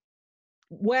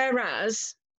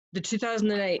whereas the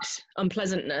 2008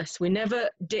 unpleasantness, we never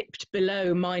dipped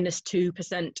below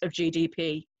 -2% of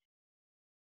GDP.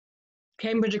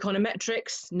 Cambridge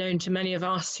Econometrics, known to many of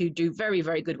us who do very,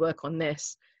 very good work on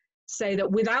this, say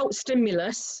that without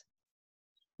stimulus,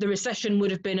 the recession would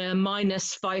have been a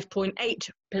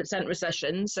 -5.8%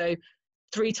 recession, so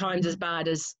 3 times as bad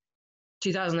as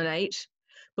 2008.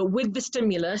 But with the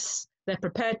stimulus, they're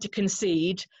prepared to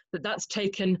concede that that's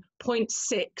taken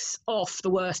 0.6 off the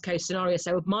worst case scenario.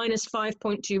 So a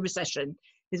 -5.2 recession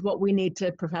is what we need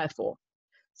to prepare for.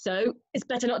 So it's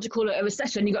better not to call it a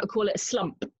recession, you've got to call it a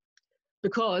slump.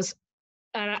 Because,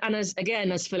 and as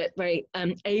Philip very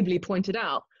ably pointed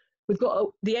out, we've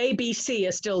got the ABC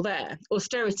are still there.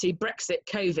 Austerity, Brexit,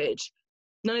 COVID.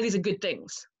 None of these are good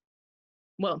things.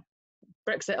 Well,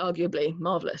 Brexit arguably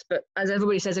marvellous, but as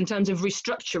everybody says, in terms of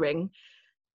restructuring,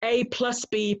 A plus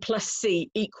B plus C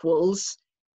equals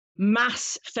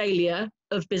mass failure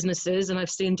of businesses. And I've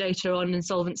seen data on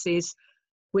insolvencies,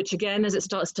 which again, as it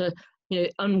starts to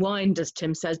unwind, as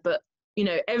Tim says, but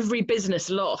every business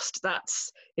lost,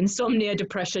 that's insomnia,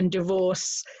 depression,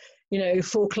 divorce,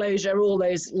 foreclosure, all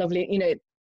those lovely,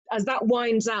 as that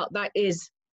winds out, that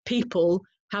is people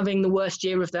having the worst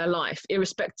year of their life,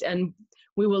 irrespective. And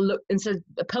we will look, and so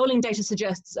the polling data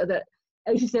suggests that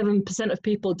 87% of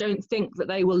people don't think that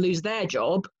they will lose their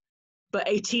job, but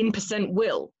 18%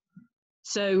 will.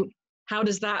 So how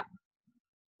does that,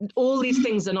 all these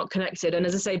things are not connected. And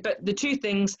as I say, but the two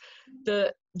things,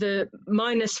 the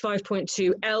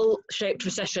 -5.2 L-shaped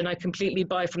recession, I completely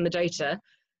buy from the data,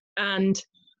 and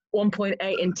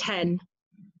 1.8 in 10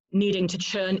 needing to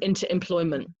churn into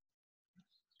employment.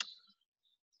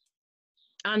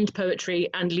 And poetry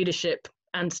and leadership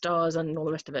and stars and all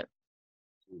the rest of it.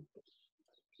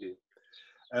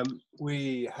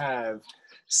 We have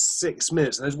 6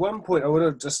 minutes. There's one point I want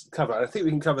to just cover. I think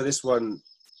we can cover this one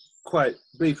quite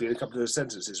briefly in a couple of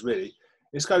sentences, really.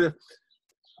 It's kind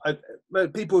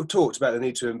of, people have talked about the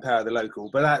need to empower the local,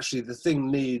 but actually the thing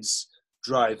needs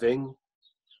driving,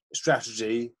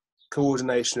 strategy,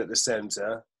 coordination at the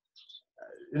centre.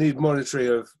 You need monitoring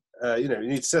of, you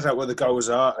need to set out what the goals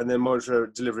are and then monitor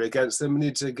delivery against them. We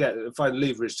need to find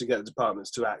leverage to get the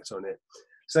departments to act on it.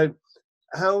 So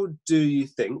how do you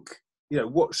think,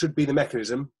 what should be the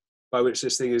mechanism by which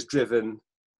this thing is driven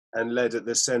and led at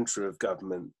the centre of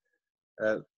government?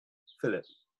 Philip?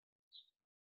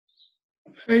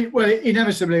 Well,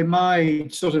 inevitably, my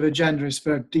sort of agenda is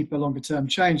for deeper, longer-term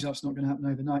change. That's not going to happen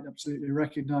overnight. Absolutely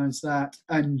recognise that.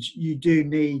 And you do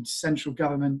need central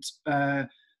government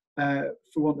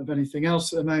for want of anything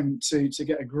else at the moment, to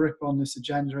get a grip on this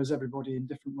agenda, as everybody in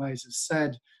different ways has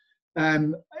said.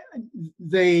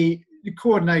 The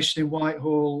coordination in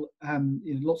Whitehall,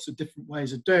 lots of different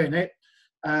ways of doing it,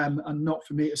 and not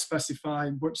for me to specify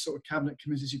which sort of cabinet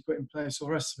committees you put in place or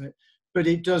the rest of it, but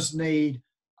it does need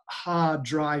hard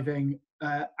driving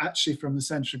actually from the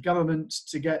central government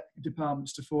to get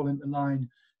departments to fall into line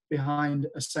behind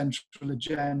a central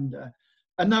agenda.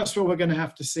 And that's what we're going to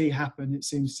have to see happen, it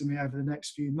seems to me, over the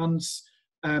next few months,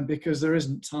 because there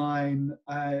isn't time,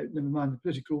 never mind the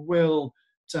political will,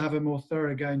 to have a more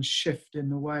thoroughgoing shift in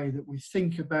the way that we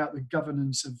think about the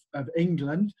governance of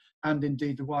England and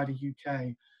indeed the wider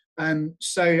UK.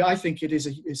 So I think it is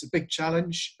a big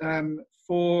challenge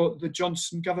for the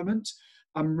Johnson government.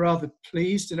 I'm rather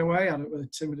pleased in a way, I don't know whether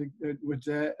Tim would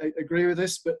agree with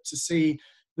this, but to see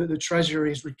that the Treasury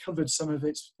has recovered some of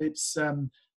its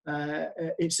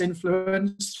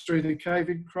influence through the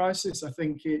COVID crisis. I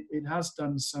think it has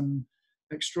done some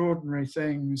extraordinary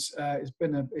things.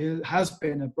 It has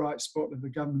been a bright spot of the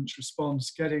government's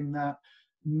response, getting that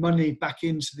money back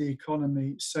into the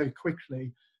economy so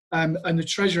quickly. And the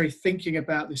Treasury thinking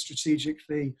about this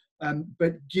strategically,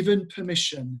 but given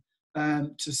permission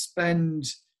to spend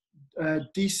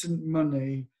decent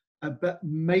money, but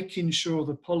making sure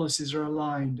the policies are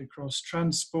aligned across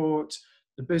transport,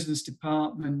 the business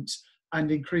department,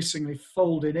 and increasingly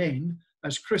folded in,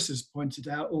 as Chris has pointed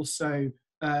out, also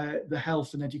the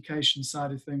health and education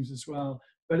side of things as well.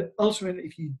 But ultimately,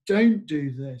 if you don't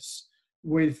do this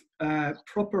with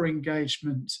proper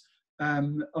engagement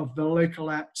of the local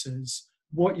actors,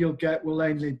 what you'll get will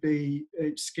only be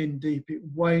skin deep. It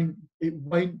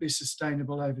won't be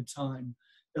sustainable over time.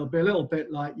 It'll be a little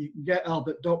bit like you can get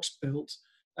Albert Docks built,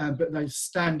 but they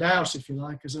stand out, if you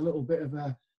like, as a little bit of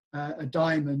a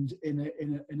diamond in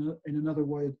an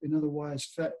otherwise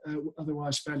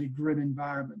fairly grim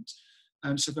environment.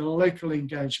 So the local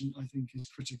engagement, I think, is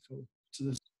critical to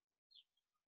this.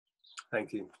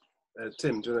 Thank you.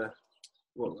 Tim, do you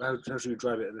want to, how should we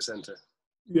drive it at the centre?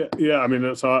 Yeah. I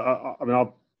mean, so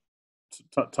I'll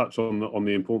touch on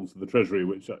the importance of the Treasury,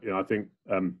 which I think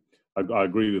I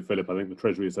agree with Philip. I think the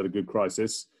Treasury has had a good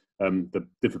crisis. The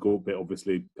difficult bit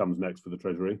obviously comes next for the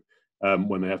Treasury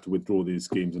when they have to withdraw these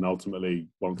schemes, and ultimately,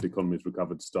 once the economy is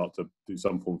recovered, start to do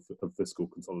some form of fiscal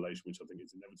consolidation, which I think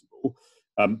is inevitable.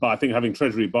 But I think having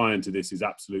Treasury buy into this is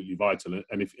absolutely vital.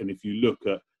 And if you look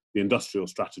at the industrial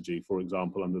strategy, for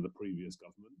example, under the previous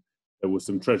government, there was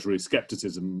some Treasury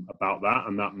scepticism about that,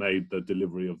 and that made the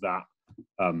delivery of that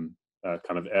kind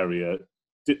of area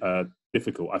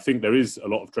difficult. I think there is a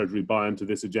lot of Treasury buy into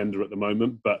this agenda at the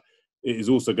moment, but it is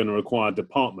also going to require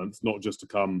departments not just to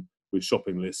come with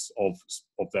shopping lists of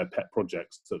their pet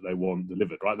projects that they want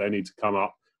delivered, right? They need to come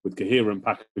up with coherent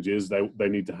packages. They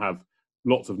need to have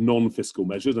lots of non-fiscal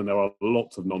measures, and there are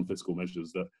lots of non-fiscal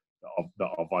measures that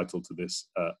are vital to this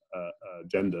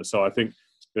agenda. So I think,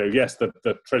 yes, the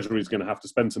Treasury is going to have to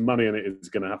spend some money, and it is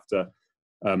going to have to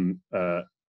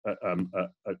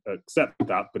accept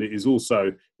that, but it is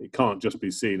also, it can't just be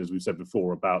seen, as we've said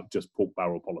before, about just pork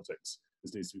barrel politics.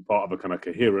 This needs to be part of a kind of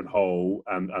coherent whole,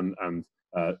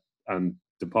 and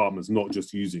departments not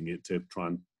just using it to try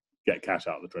and get cash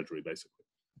out of the Treasury, basically.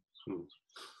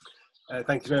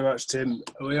 Thank you very much, Tim.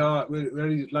 We're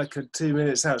only like 2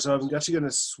 minutes out, so I'm actually going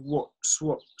to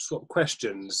swap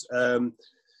questions.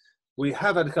 We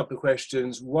have had a couple of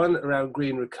questions, one around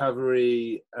green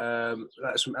recovery,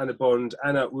 that's from Anna Bond.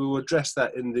 Anna, we will address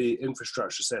that in the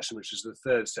infrastructure session, which is the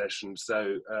third session,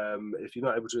 so if you're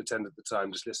not able to attend at the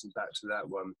time, just listen back to that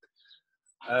one.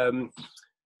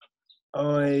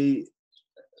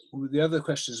 The other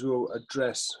questions we'll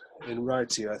address in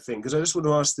writing, I think, because I just want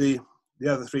to ask the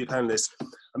other three panelists.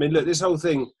 I mean, look, this whole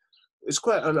thing, it's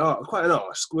quite an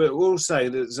ask. We're all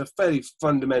saying that there's a fairly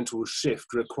fundamental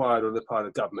shift required on the part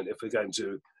of government if we're going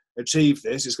to achieve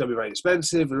this. It's going to be very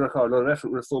expensive. We require a lot of effort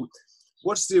and reform.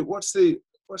 What's the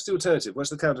alternative? What's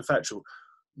the counterfactual?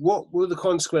 What will the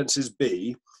consequences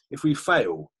be if we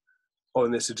fail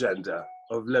on this agenda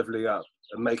of levelling up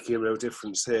and making a real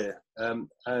difference here?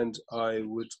 And I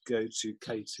would go to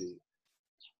Katie.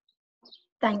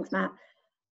 Thanks, Matt.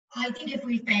 I think if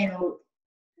we fail,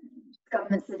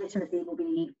 government's legitimacy will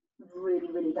be really,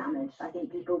 really damaged. I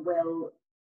think people will,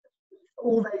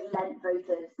 all those Lent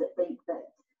voters that think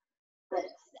that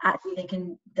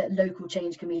actually that local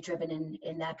change can be driven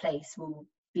in their place will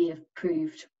be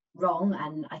proved wrong,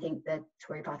 and I think the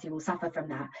Tory party will suffer from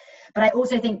that. But I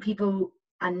also think people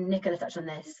and Nicola touched on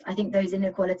this, I think those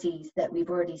inequalities that we've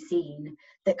already seen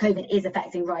that COVID is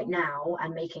affecting right now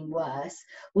and making worse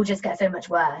will just get so much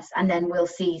worse, and then we'll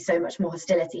see so much more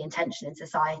hostility and tension in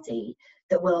society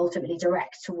that will ultimately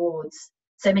direct towards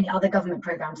so many other government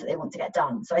programs that they want to get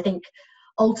done. So I think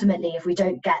ultimately, if we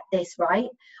don't get this right,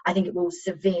 I think it will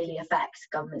severely affect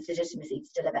government's legitimacy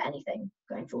to deliver anything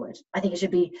going forward. I think it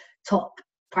should be top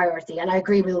priority. And I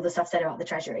agree with all the stuff said about the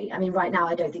Treasury. I mean, right now,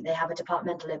 I don't think they have a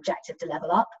departmental objective to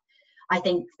level up. I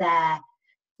think their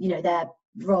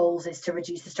roles is to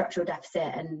reduce the structural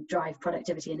deficit and drive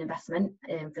productivity and investment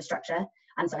in infrastructure.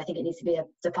 And so I think it needs to be a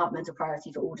departmental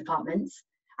priority for all departments.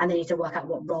 And they need to work out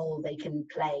what role they can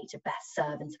play to best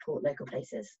serve and support local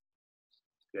places.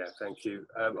 Yeah, thank you.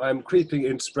 I'm creeping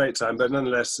into break time, but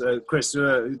nonetheless, Chris,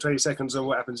 20 seconds on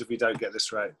what happens if we don't get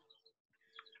this right.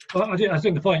 Well, I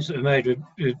think the points that are made are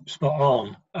spot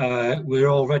on. We're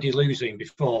already losing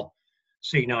before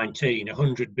C19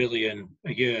 100 billion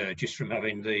a year just from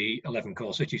having the 11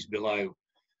 core cities below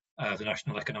the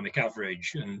national economic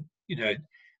average. And,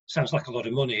 sounds like a lot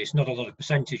of money. It's not a lot of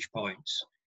percentage points.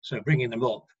 So bringing them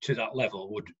up to that level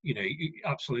would,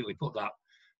 absolutely put that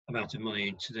amount of money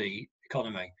into the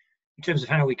economy. In terms of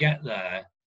how we get there,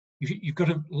 you've got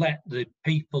to let the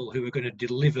people who are going to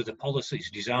deliver the policies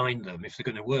design them if they're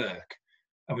going to work.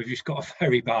 And we've just got a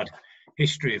very bad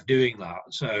history of doing that.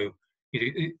 So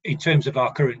in terms of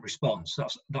our current response,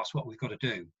 that's what we've got to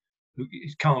do.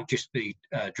 It can't just be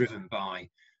driven by,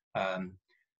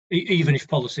 even if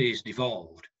policy is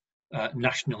devolved,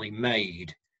 nationally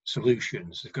made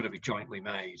solutions. They've got to be jointly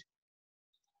made.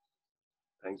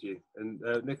 Thank you. And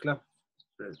Nicola,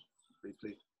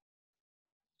 briefly.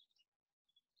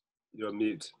 You're on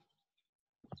mute.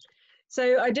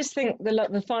 So I just think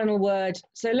the final word,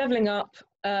 so levelling up,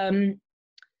 there's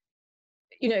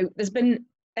been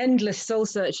endless soul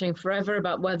searching forever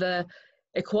about whether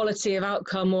equality of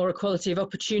outcome or equality of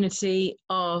opportunity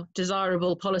are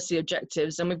desirable policy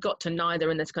objectives, and we've got to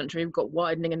neither in this country. We've got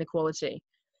widening inequality.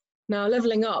 Now,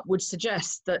 levelling up would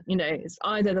suggest that, it's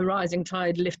either the rising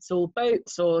tide lifts all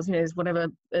boats, or, whatever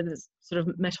sort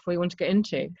of metaphor you want to get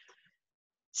into.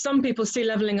 Some people see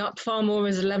levelling up far more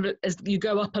as you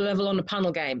go up a level on a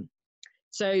panel game.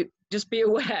 So just be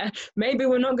aware, maybe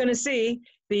we're not going to see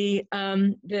the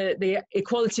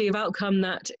equality of outcome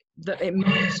that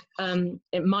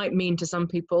it might mean to some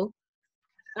people.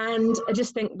 And I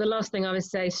just think the last thing I would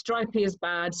say, stripey is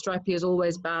bad. Stripey is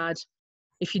always bad.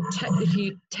 If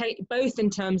you take both in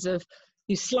terms of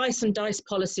you slice and dice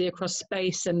policy across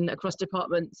space and across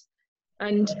departments,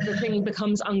 and the thing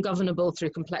becomes ungovernable through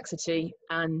complexity.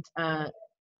 And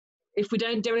if we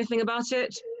don't do anything about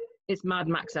it, it's Mad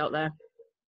Max out there.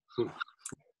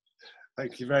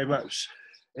 Thank you very much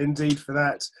indeed for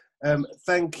that.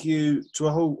 Thank you to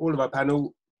all of our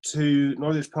panel, to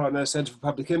Knowledge Partner Centre for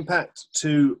Public Impact,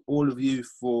 to all of you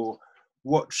for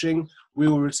watching. We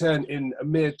will return in a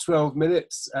mere 12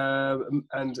 minutes,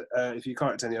 and if you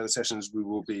can't attend the other sessions, we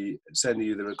will be sending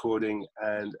you the recording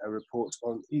and a report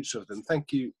on each of them.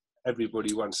 Thank you,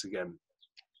 everybody, once again.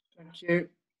 Thank you.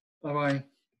 Bye-bye.